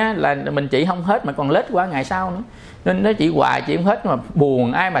khi á, là mình trị không hết mà còn lết qua ngày sau nữa. Nên nó chỉ hoài trị không hết, mà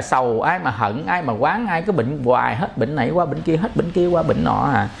buồn ai mà sầu, ai mà hận, ai mà oán, ai cứ bệnh hoài, hết bệnh này qua bệnh kia, hết bệnh kia qua bệnh nọ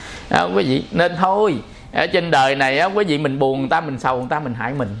à. Quý vị nên thôi, ở trên đời này á, quý vị mình buồn người ta, mình sầu người ta, mình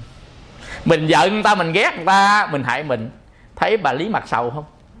hại mình. Mình giận người ta, mình ghét người ta, mình hại mình. Thấy bà Lý Mặt Sầu không?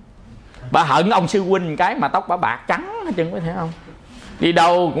 Bà hận ông sư huynh cái mà tóc bà bạc trắng hết trơn, có thể không? Đi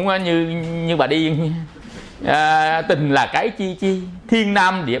đâu cũng như bà đi. Tình là cái chi chi, thiên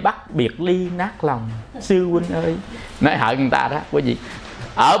nam địa bắc biệt ly nát lòng, sư huynh ơi. Nói hận người ta đó quý vị.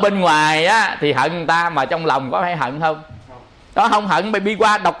 Ở bên ngoài á thì hận người ta, mà trong lòng có phải hận không? Đó, không hận bị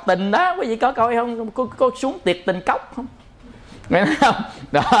qua độc tình đó, quý vị có coi không? Có xuống tiệc tình cốc không? Nghe thấy không?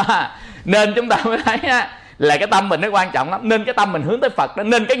 Đó. Nên chúng ta mới thấy á, là cái tâm mình nó quan trọng lắm. Nên cái tâm mình hướng tới Phật đó.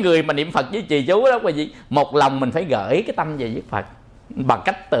 Nên cái người mà niệm Phật với trì chú đó quý vị, một lòng mình phải gửi cái tâm về với Phật bằng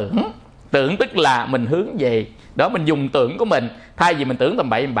cách tưởng. Tưởng tức là mình hướng về đó, mình dùng tưởng của mình. Thay vì mình tưởng tầm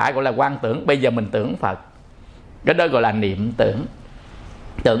bậy bạ gọi là quan tưởng, bây giờ mình tưởng Phật. Cái đó gọi là niệm tưởng.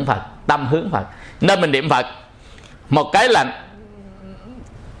 Tưởng Phật, tâm hướng Phật. Nên mình niệm Phật. Một cái là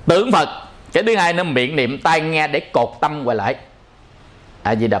tưởng Phật, cái thứ hai nữa miệng niệm, tai nghe để cột tâm qua lại.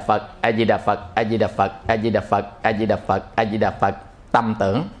 A Di Đà Phật, A Di Đà Phật, A Di Đà Phật, A Di Đà Phật, A Di Đà Phật, A Di Đà Phật, tâm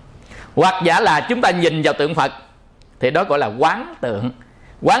tưởng. Hoặc giả là chúng ta nhìn vào tượng Phật, thì đó gọi là quán tượng.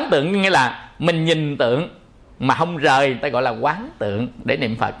 Quán tượng nghĩa là mình nhìn tượng mà không rời, ta gọi là quán tượng để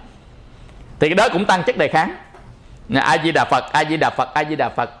niệm Phật. Thì cái đó cũng tăng chất đề kháng. A Di Đà Phật, A Di Đà Phật, A Di Đà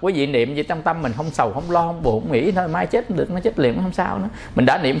Phật. Quý vị niệm gì trong tâm mình không sầu, không lo, không buồn, không nghĩ thôi mai chết được, nó chết liền cũng không sao nữa. Mình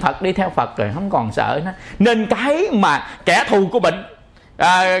đã niệm Phật, đi theo Phật rồi, không còn sợ nữa. Nên cái mà kẻ thù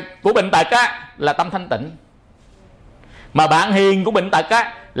của bệnh tật á là tâm thanh tịnh. Mà bạn hiền của bệnh tật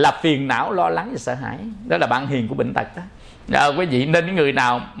á là phiền não, lo lắng và sợ hãi. Đó là bạn hiền của bệnh tật đó. Quý vị nên những người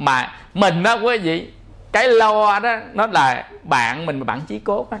nào mà mình đó quý vị, cái lo đó nó là bạn mình, mà bạn chí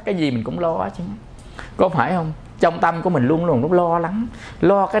cốt đó, cái gì mình cũng lo chứ, có phải không? Trong tâm của mình luôn luôn nó lo lắng,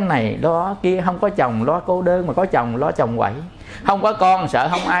 lo cái này lo kia. Không có chồng lo cô đơn, mà có chồng lo chồng quậy. Không có con sợ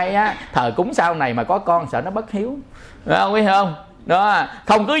không ai á thờ cúng sau này, mà có con sợ nó bất hiếu, biết không? Đó,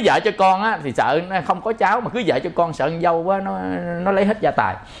 không cưới vợ cho con á thì sợ không có cháu, mà cưới vợ cho con sợ con dâu quá nó lấy hết gia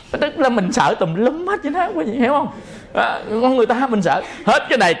tài. Tức là mình sợ tùm lum hết chứ đó, quý vị hiểu không? Con người ta mình sợ hết,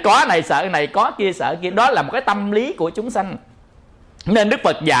 cái này có này sợ này, có kia sợ kia. Đó là một cái tâm lý của chúng sanh. Nên Đức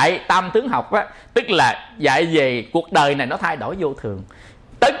Phật dạy tam tướng học á, tức là dạy về cuộc đời này nó thay đổi vô thường.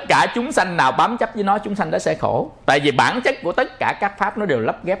 Tất cả chúng sanh nào bám chấp với nó, chúng sanh đó sẽ khổ. Tại vì bản chất của tất cả các pháp nó đều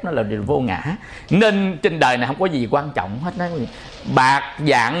lắp ghép, nó là đều vô ngã. Nên trên đời này không có gì quan trọng hết đó. Bạc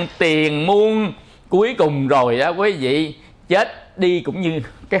vạn tiền muôn, cuối cùng rồi đó quý vị, chết đi cũng như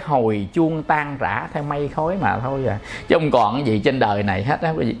cái hồi chuông tan rã theo mây khói mà thôi à, chứ không còn cái gì trên đời này hết đó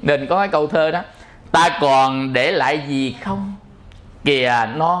quý vị. Nên có cái câu thơ đó: ta còn để lại gì không, kìa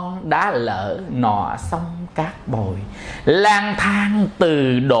non đá lỡ nọ sông cát bồi, lang thang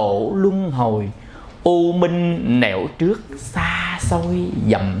từ độ luân hồi, u minh nẻo trước xa xôi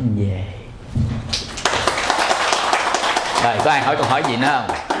dậm về. Rồi có ai hỏi câu hỏi gì nữa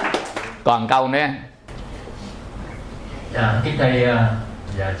không? Còn câu nữa. Kính thầy,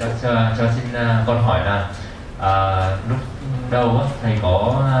 cho xin con hỏi là lúc đầu thầy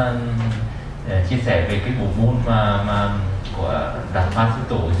có chia sẻ về cái bộ môn mà của Đạt Ma Sư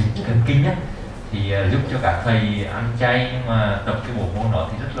Tổ Dịch Thần Kinh ấy, thì giúp cho các thầy ăn chay nhưng mà tập cái bộ môn đó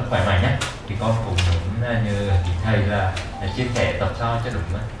thì rất là khỏe mạnh nhé. Thì con cũng muốn như chị thầy là chia sẻ tập sao cho đúng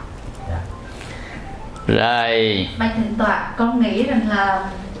đấy. Rồi. Bạch Thượng Tọa, con nghĩ rằng là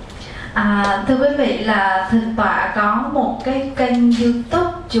thưa quý vị là Thượng Tọa có một cái kênh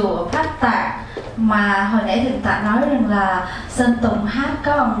YouTube Chùa Phát Tạng mà hồi nãy Thượng Tọa nói rằng là Sơn Tùng hát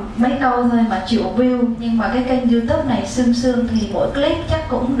có mấy câu thôi mà triệu view, nhưng mà cái kênh YouTube này sương thì mỗi clip chắc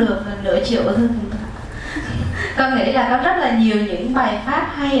cũng được gần nửa triệu thôi Thượng Tọa. Con nghĩ là có rất là nhiều những bài pháp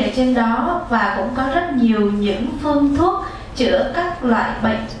hay ở trên đó và cũng có rất nhiều những phương thuốc chữa các loại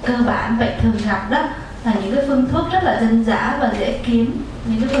bệnh cơ bản, bệnh thường gặp đó, là những cái phương thuốc rất là dân dã và dễ kiếm,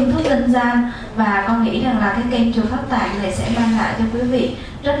 những cái phương thuốc dân gian. Và con nghĩ rằng là cái kênh Chùa Pháp Tạng này sẽ mang lại cho quý vị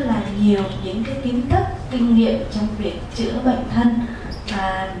rất là nhiều những cái kiến thức, kinh nghiệm trong việc chữa bệnh thân.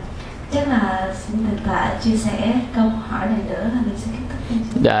 Và chắc là xin Thượng Tọa chia sẻ câu hỏi này nữa là mình sẽ kết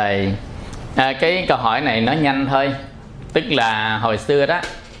thúc. Rồi, cái câu hỏi này nó nhanh thôi. Tức là hồi xưa đó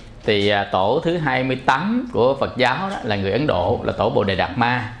thì tổ thứ 28 của Phật giáo đó là người Ấn Độ, là tổ Bồ Đề Đạt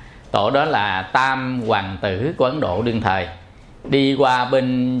Ma. Tổ đó là tam hoàng tử của Ấn Độ đương thời, đi qua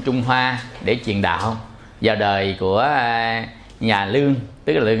bên Trung Hoa để truyền đạo vào đời của nhà Lương,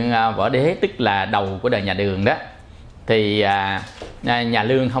 tức là Lương Võ Đế, tức là đầu của đời nhà Đường đó. Thì nhà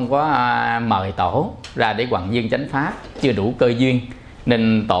Lương không có mời tổ ra để hoằng dương chánh pháp, chưa đủ cơ duyên,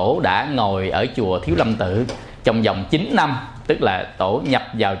 nên tổ đã ngồi ở chùa Thiếu Lâm Tự trong vòng 9 năm. Tức là tổ nhập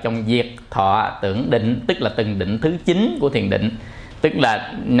vào trong diệt thọ tưởng định, tức là từng định thứ 9 của thiền định. Tức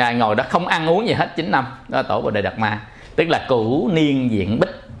là ngồi đó không ăn uống gì hết 9 năm. Đó là tổ Bồ Đề Đạt Ma. Tức là cửu niên diện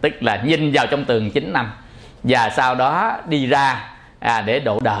bích, tức là nhìn vào trong tường 9 năm. Và sau đó đi ra để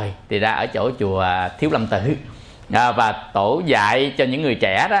độ đời thì ra ở chỗ chùa Thiếu Lâm Tự. Và tổ dạy cho những người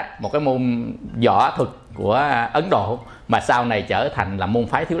trẻ đó một cái môn võ thuật của Ấn Độ mà sau này trở thành là môn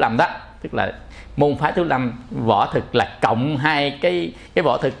phái Thiếu Lâm đó. Tức là môn phái Thiếu Lâm võ thực là cộng hai cái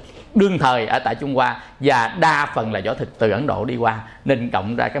võ thực đương thời ở tại Trung Hoa và đa phần là võ thực từ Ấn Độ đi qua, nên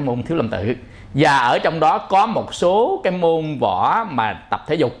cộng ra cái môn Thiếu Lâm Tự. Và ở trong đó có một số cái môn võ mà tập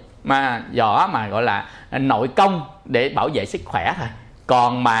thể dục, mà võ mà gọi là nội công để bảo vệ sức khỏe thôi.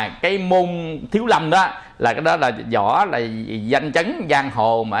 Còn mà cái môn Thiếu Lâm đó là cái đó là võ là danh chấn giang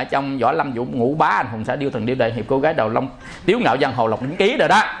hồ, mà ở trong võ lâm vũ ngũ bá, anh hùng xã điêu thần điêu đại hiệp cô gái đầu long tiếu ngạo giang hồ lộc đỉnh ký rồi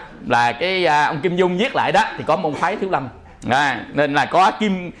đó, là cái ông Kim Dung viết lại đó, thì có môn phái Thiếu Lâm. Nên là có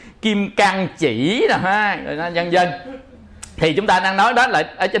kim can chỉ nè ha, vân vân. Thì chúng ta đang nói đó là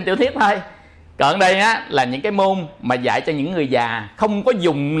ở trên tiểu thuyết thôi. Còn đây á là những cái môn mà dạy cho những người già không có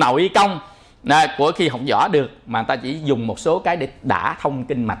dùng nội công của khi học võ được, mà người ta chỉ dùng một số cái để đả thông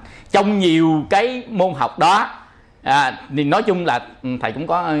kinh mạch. Trong nhiều cái môn học đó thì nói chung là thầy cũng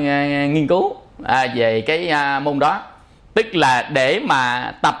có nghiên cứu về cái môn đó. Tức là để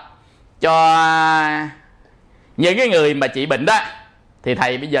mà tập cho những cái người mà trị bệnh đó, thì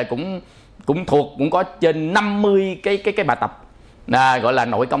thầy bây giờ cũng có trên 50 cái bài tập gọi là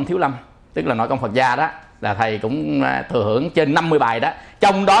nội công Thiếu Lâm, tức là nội công Phật gia đó, là thầy cũng thừa hưởng trên 50 bài đó.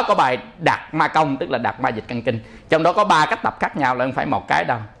 Trong đó có bài Đạt Ma Công, tức là Đạt Ma Dịch Căn Kinh. Trong đó có 3 cách tập khác nhau, là không phải một cái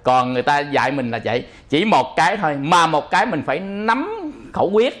đâu. Còn người ta dạy mình là vậy, chỉ một cái thôi, mà một cái mình phải nắm khẩu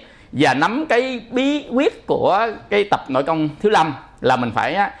quyết và nắm cái bí quyết của cái tập nội công Thiếu Lâm, là mình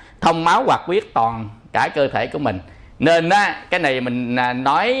phải thông máu hoạt huyết toàn cả cơ thể của mình. Nên cái này mình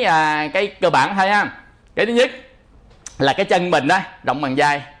nói cái cơ bản thôi ha. Cái thứ nhất là cái chân mình rộng bằng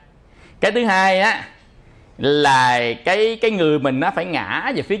vai. Cái thứ hai là cái người mình phải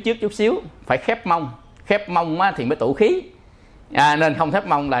ngã về phía trước chút xíu, phải khép mông. Khép mông thì mới tụ khí, nên không khép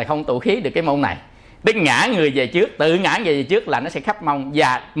mông là không tụ khí được cái môn này. Tức ngã người về trước, tự ngã về trước là nó sẽ khép mông,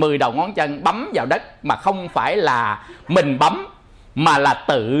 và 10 đầu ngón chân bấm vào đất, mà không phải là mình bấm mà là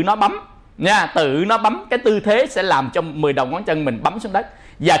tự nó bấm nha. Tự nó bấm, cái tư thế sẽ làm cho 10 đầu ngón chân mình bấm xuống đất.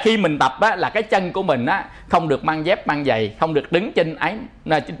 Và khi mình tập là cái chân của mình không được mang dép mang giày, không được đứng trên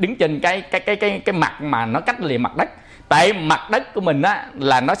đứng trên cái mặt mà nó cách liền mặt đất. Tại mặt đất của mình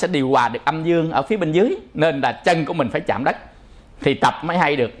là nó sẽ điều hòa được âm dương ở phía bên dưới, nên là chân của mình phải chạm đất thì tập mới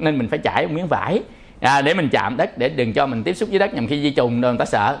hay được. Nên mình phải trải một miếng vải để mình chạm đất, để đừng cho mình tiếp xúc với đất, nhằm khi di trùng người ta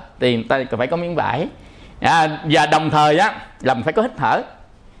sợ thì người ta phải có miếng vải. Và đồng thời là mình phải có hít thở.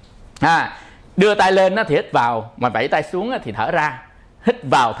 Đưa tay lên thì hít vào, mà vẫy tay xuống thì thở ra. Hít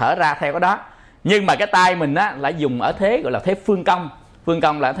vào thở ra theo cái đó. Nhưng mà cái tay mình là dùng ở thế gọi là thế phương công. Phương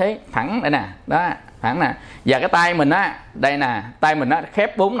công là thế thẳng đây nè, đó, thẳng nè. Và cái tay mình đây nè, tay mình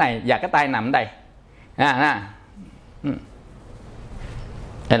khép 4 này, và cái tay nằm ở đây.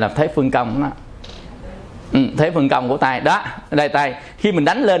 Đây là thế phương công đó. Thế phương công của tay đó. Đây tay, khi mình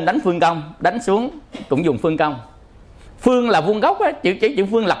đánh lên đánh phương công, đánh xuống cũng dùng phương công. Phương là vuông góc á, chữ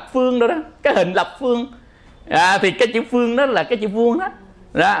phương lập phương đó đó, cái hình lập phương. Thì cái chữ phương đó là cái chữ vuông đó.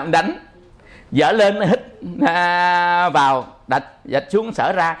 Đó, đánh dở lên hít vào, dạch xuống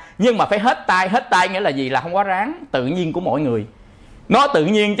xở ra, nhưng mà phải hết tay nghĩa là gì? Là không có ráng, tự nhiên của mỗi người, nó tự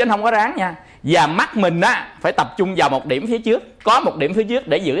nhiên chứ không có ráng nha. Và mắt mình á phải tập trung vào một điểm phía trước, có một điểm phía trước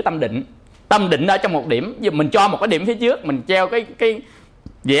để giữ tâm định ở trong một điểm. Mình cho một cái điểm phía trước, mình treo cái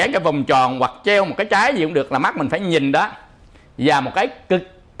vẽ cái vòng tròn hoặc treo một cái trái gì cũng được, là mắt mình phải nhìn đó. Và một cái cực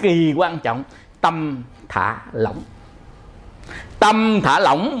kỳ quan trọng, tâm thả lỏng. Tâm thả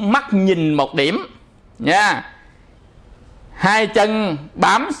lỏng, mắt nhìn một điểm nha. Hai chân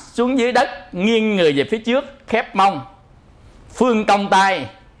bám xuống dưới đất, nghiêng người về phía trước, khép mông, phương cong tay,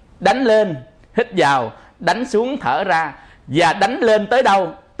 đánh lên, hít vào, đánh xuống, thở ra. Và đánh lên tới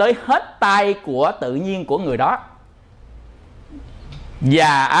đâu? Tới hết tay của tự nhiên của người đó.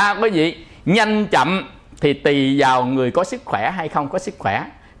 Và quý vị, nhanh chậm thì tùy vào người có sức khỏe hay không có sức khỏe.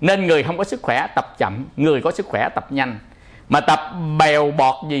 Nên người không có sức khỏe tập chậm, người có sức khỏe tập nhanh. Mà tập bèo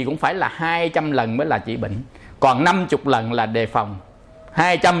bọt gì cũng phải là 200 lần mới là trị bệnh, còn 50 lần là đề phòng.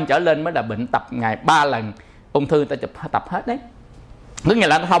 200 trở lên mới là bệnh. Tập ngày 3 lần ung thư ta tập hết đấy. Tức nghĩa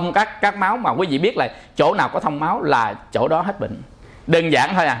là nó thông các máu, mà quý vị biết là chỗ nào có thông máu là chỗ đó hết bệnh. Đơn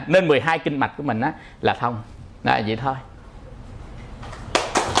giản thôi à. Nên 12 kinh mạch của mình á là thông. Đó, vậy thôi.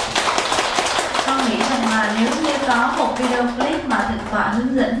 Con nghĩ rằng là nếu như có một video clip mà thượng tọa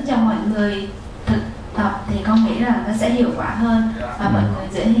hướng dẫn cho mọi người thực tập thì con nghĩ rằng nó sẽ hiệu quả hơn và mọi người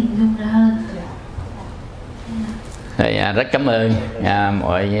dễ hình dung ra hơn. Thì rất cảm ơn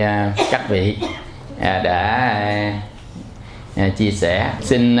mọi các vị đã chia sẻ.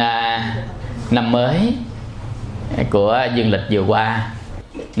 Xin năm mới của dương lịch vừa qua,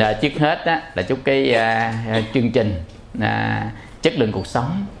 trước hết là chúc cái chương trình chất lượng cuộc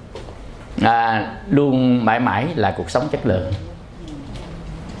sống luôn mãi mãi là cuộc sống chất lượng.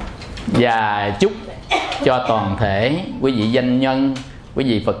 Và chúc cho toàn thể quý vị doanh nhân, quý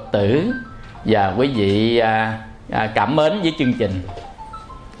vị Phật tử và quý vị cảm mến với chương trình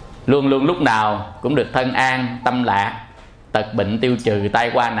luôn luôn lúc nào cũng được thân an, tâm lạc, tật bệnh tiêu trừ,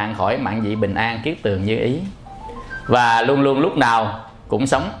 tai qua nạn khỏi, mạng vị bình an, kiết tường như ý. Và luôn luôn lúc nào cũng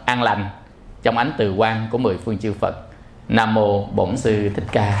sống an lành trong ánh từ quang của 10 phương chư Phật. Nam mô Bổn Sư Thích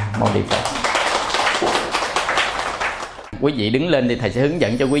Ca Mâu Ni Phật. Quý vị đứng lên thì thầy sẽ hướng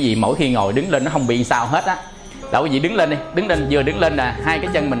dẫn cho quý vị. Mỗi khi ngồi đứng lên nó không bị sao hết á. Là quý vị đứng lên đi, vừa đứng lên là hai cái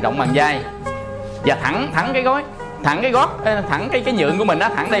chân mình rộng bằng vai và thẳng cái gối, thẳng cái gót, thẳng cái nhượng của mình đó,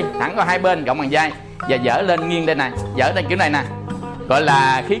 thẳng đi, thẳng qua hai bên rộng bằng vai và dở lên nghiêng đây này, dở lên kiểu này nè, gọi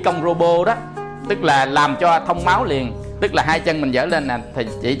là khí công robot đó, tức là làm cho thông máu liền. Tức là hai chân mình dở lên nè, thầy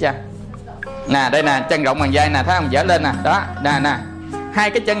chỉ cho nè, đây nè, chân rộng bằng vai nè, thấy không, dở lên nè, đó nè, hai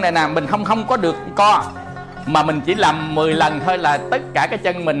cái chân này nè, mình không có được co, mà mình chỉ làm 10 lần thôi là tất cả cái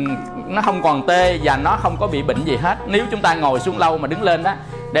chân mình nó không còn tê và nó không có bị bệnh gì hết. Nếu chúng ta ngồi xuống lâu mà đứng lên đó,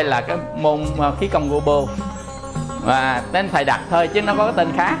 đây là cái môn khí công robot, và tên thầy đặt thôi chứ nó có cái tên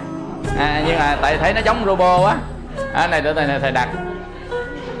khác, nhưng mà tại thấy nó giống robot á. Này thầy đặt,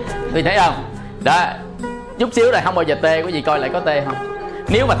 quý thấy không đó, chút xíu này không bao giờ tê. Quý vị coi lại có tê không?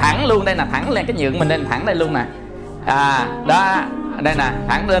 Nếu mà thẳng luôn, đây là thẳng lên cái nhượng mình, đây thẳng đây luôn nè, đó đây nè,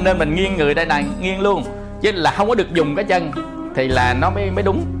 thẳng lên nên mình nghiêng người đây này, nghiêng luôn, chứ là không có được dùng cái chân thì là nó mới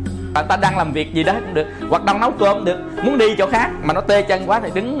đúng. Và ta đang làm việc gì đó cũng được, hoặc đang nấu cơm cũng được, muốn đi chỗ khác mà nó tê chân quá thì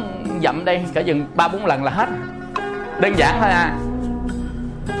đứng dậm đây cả chừng 3-4 lần là hết. Đơn giản thôi à.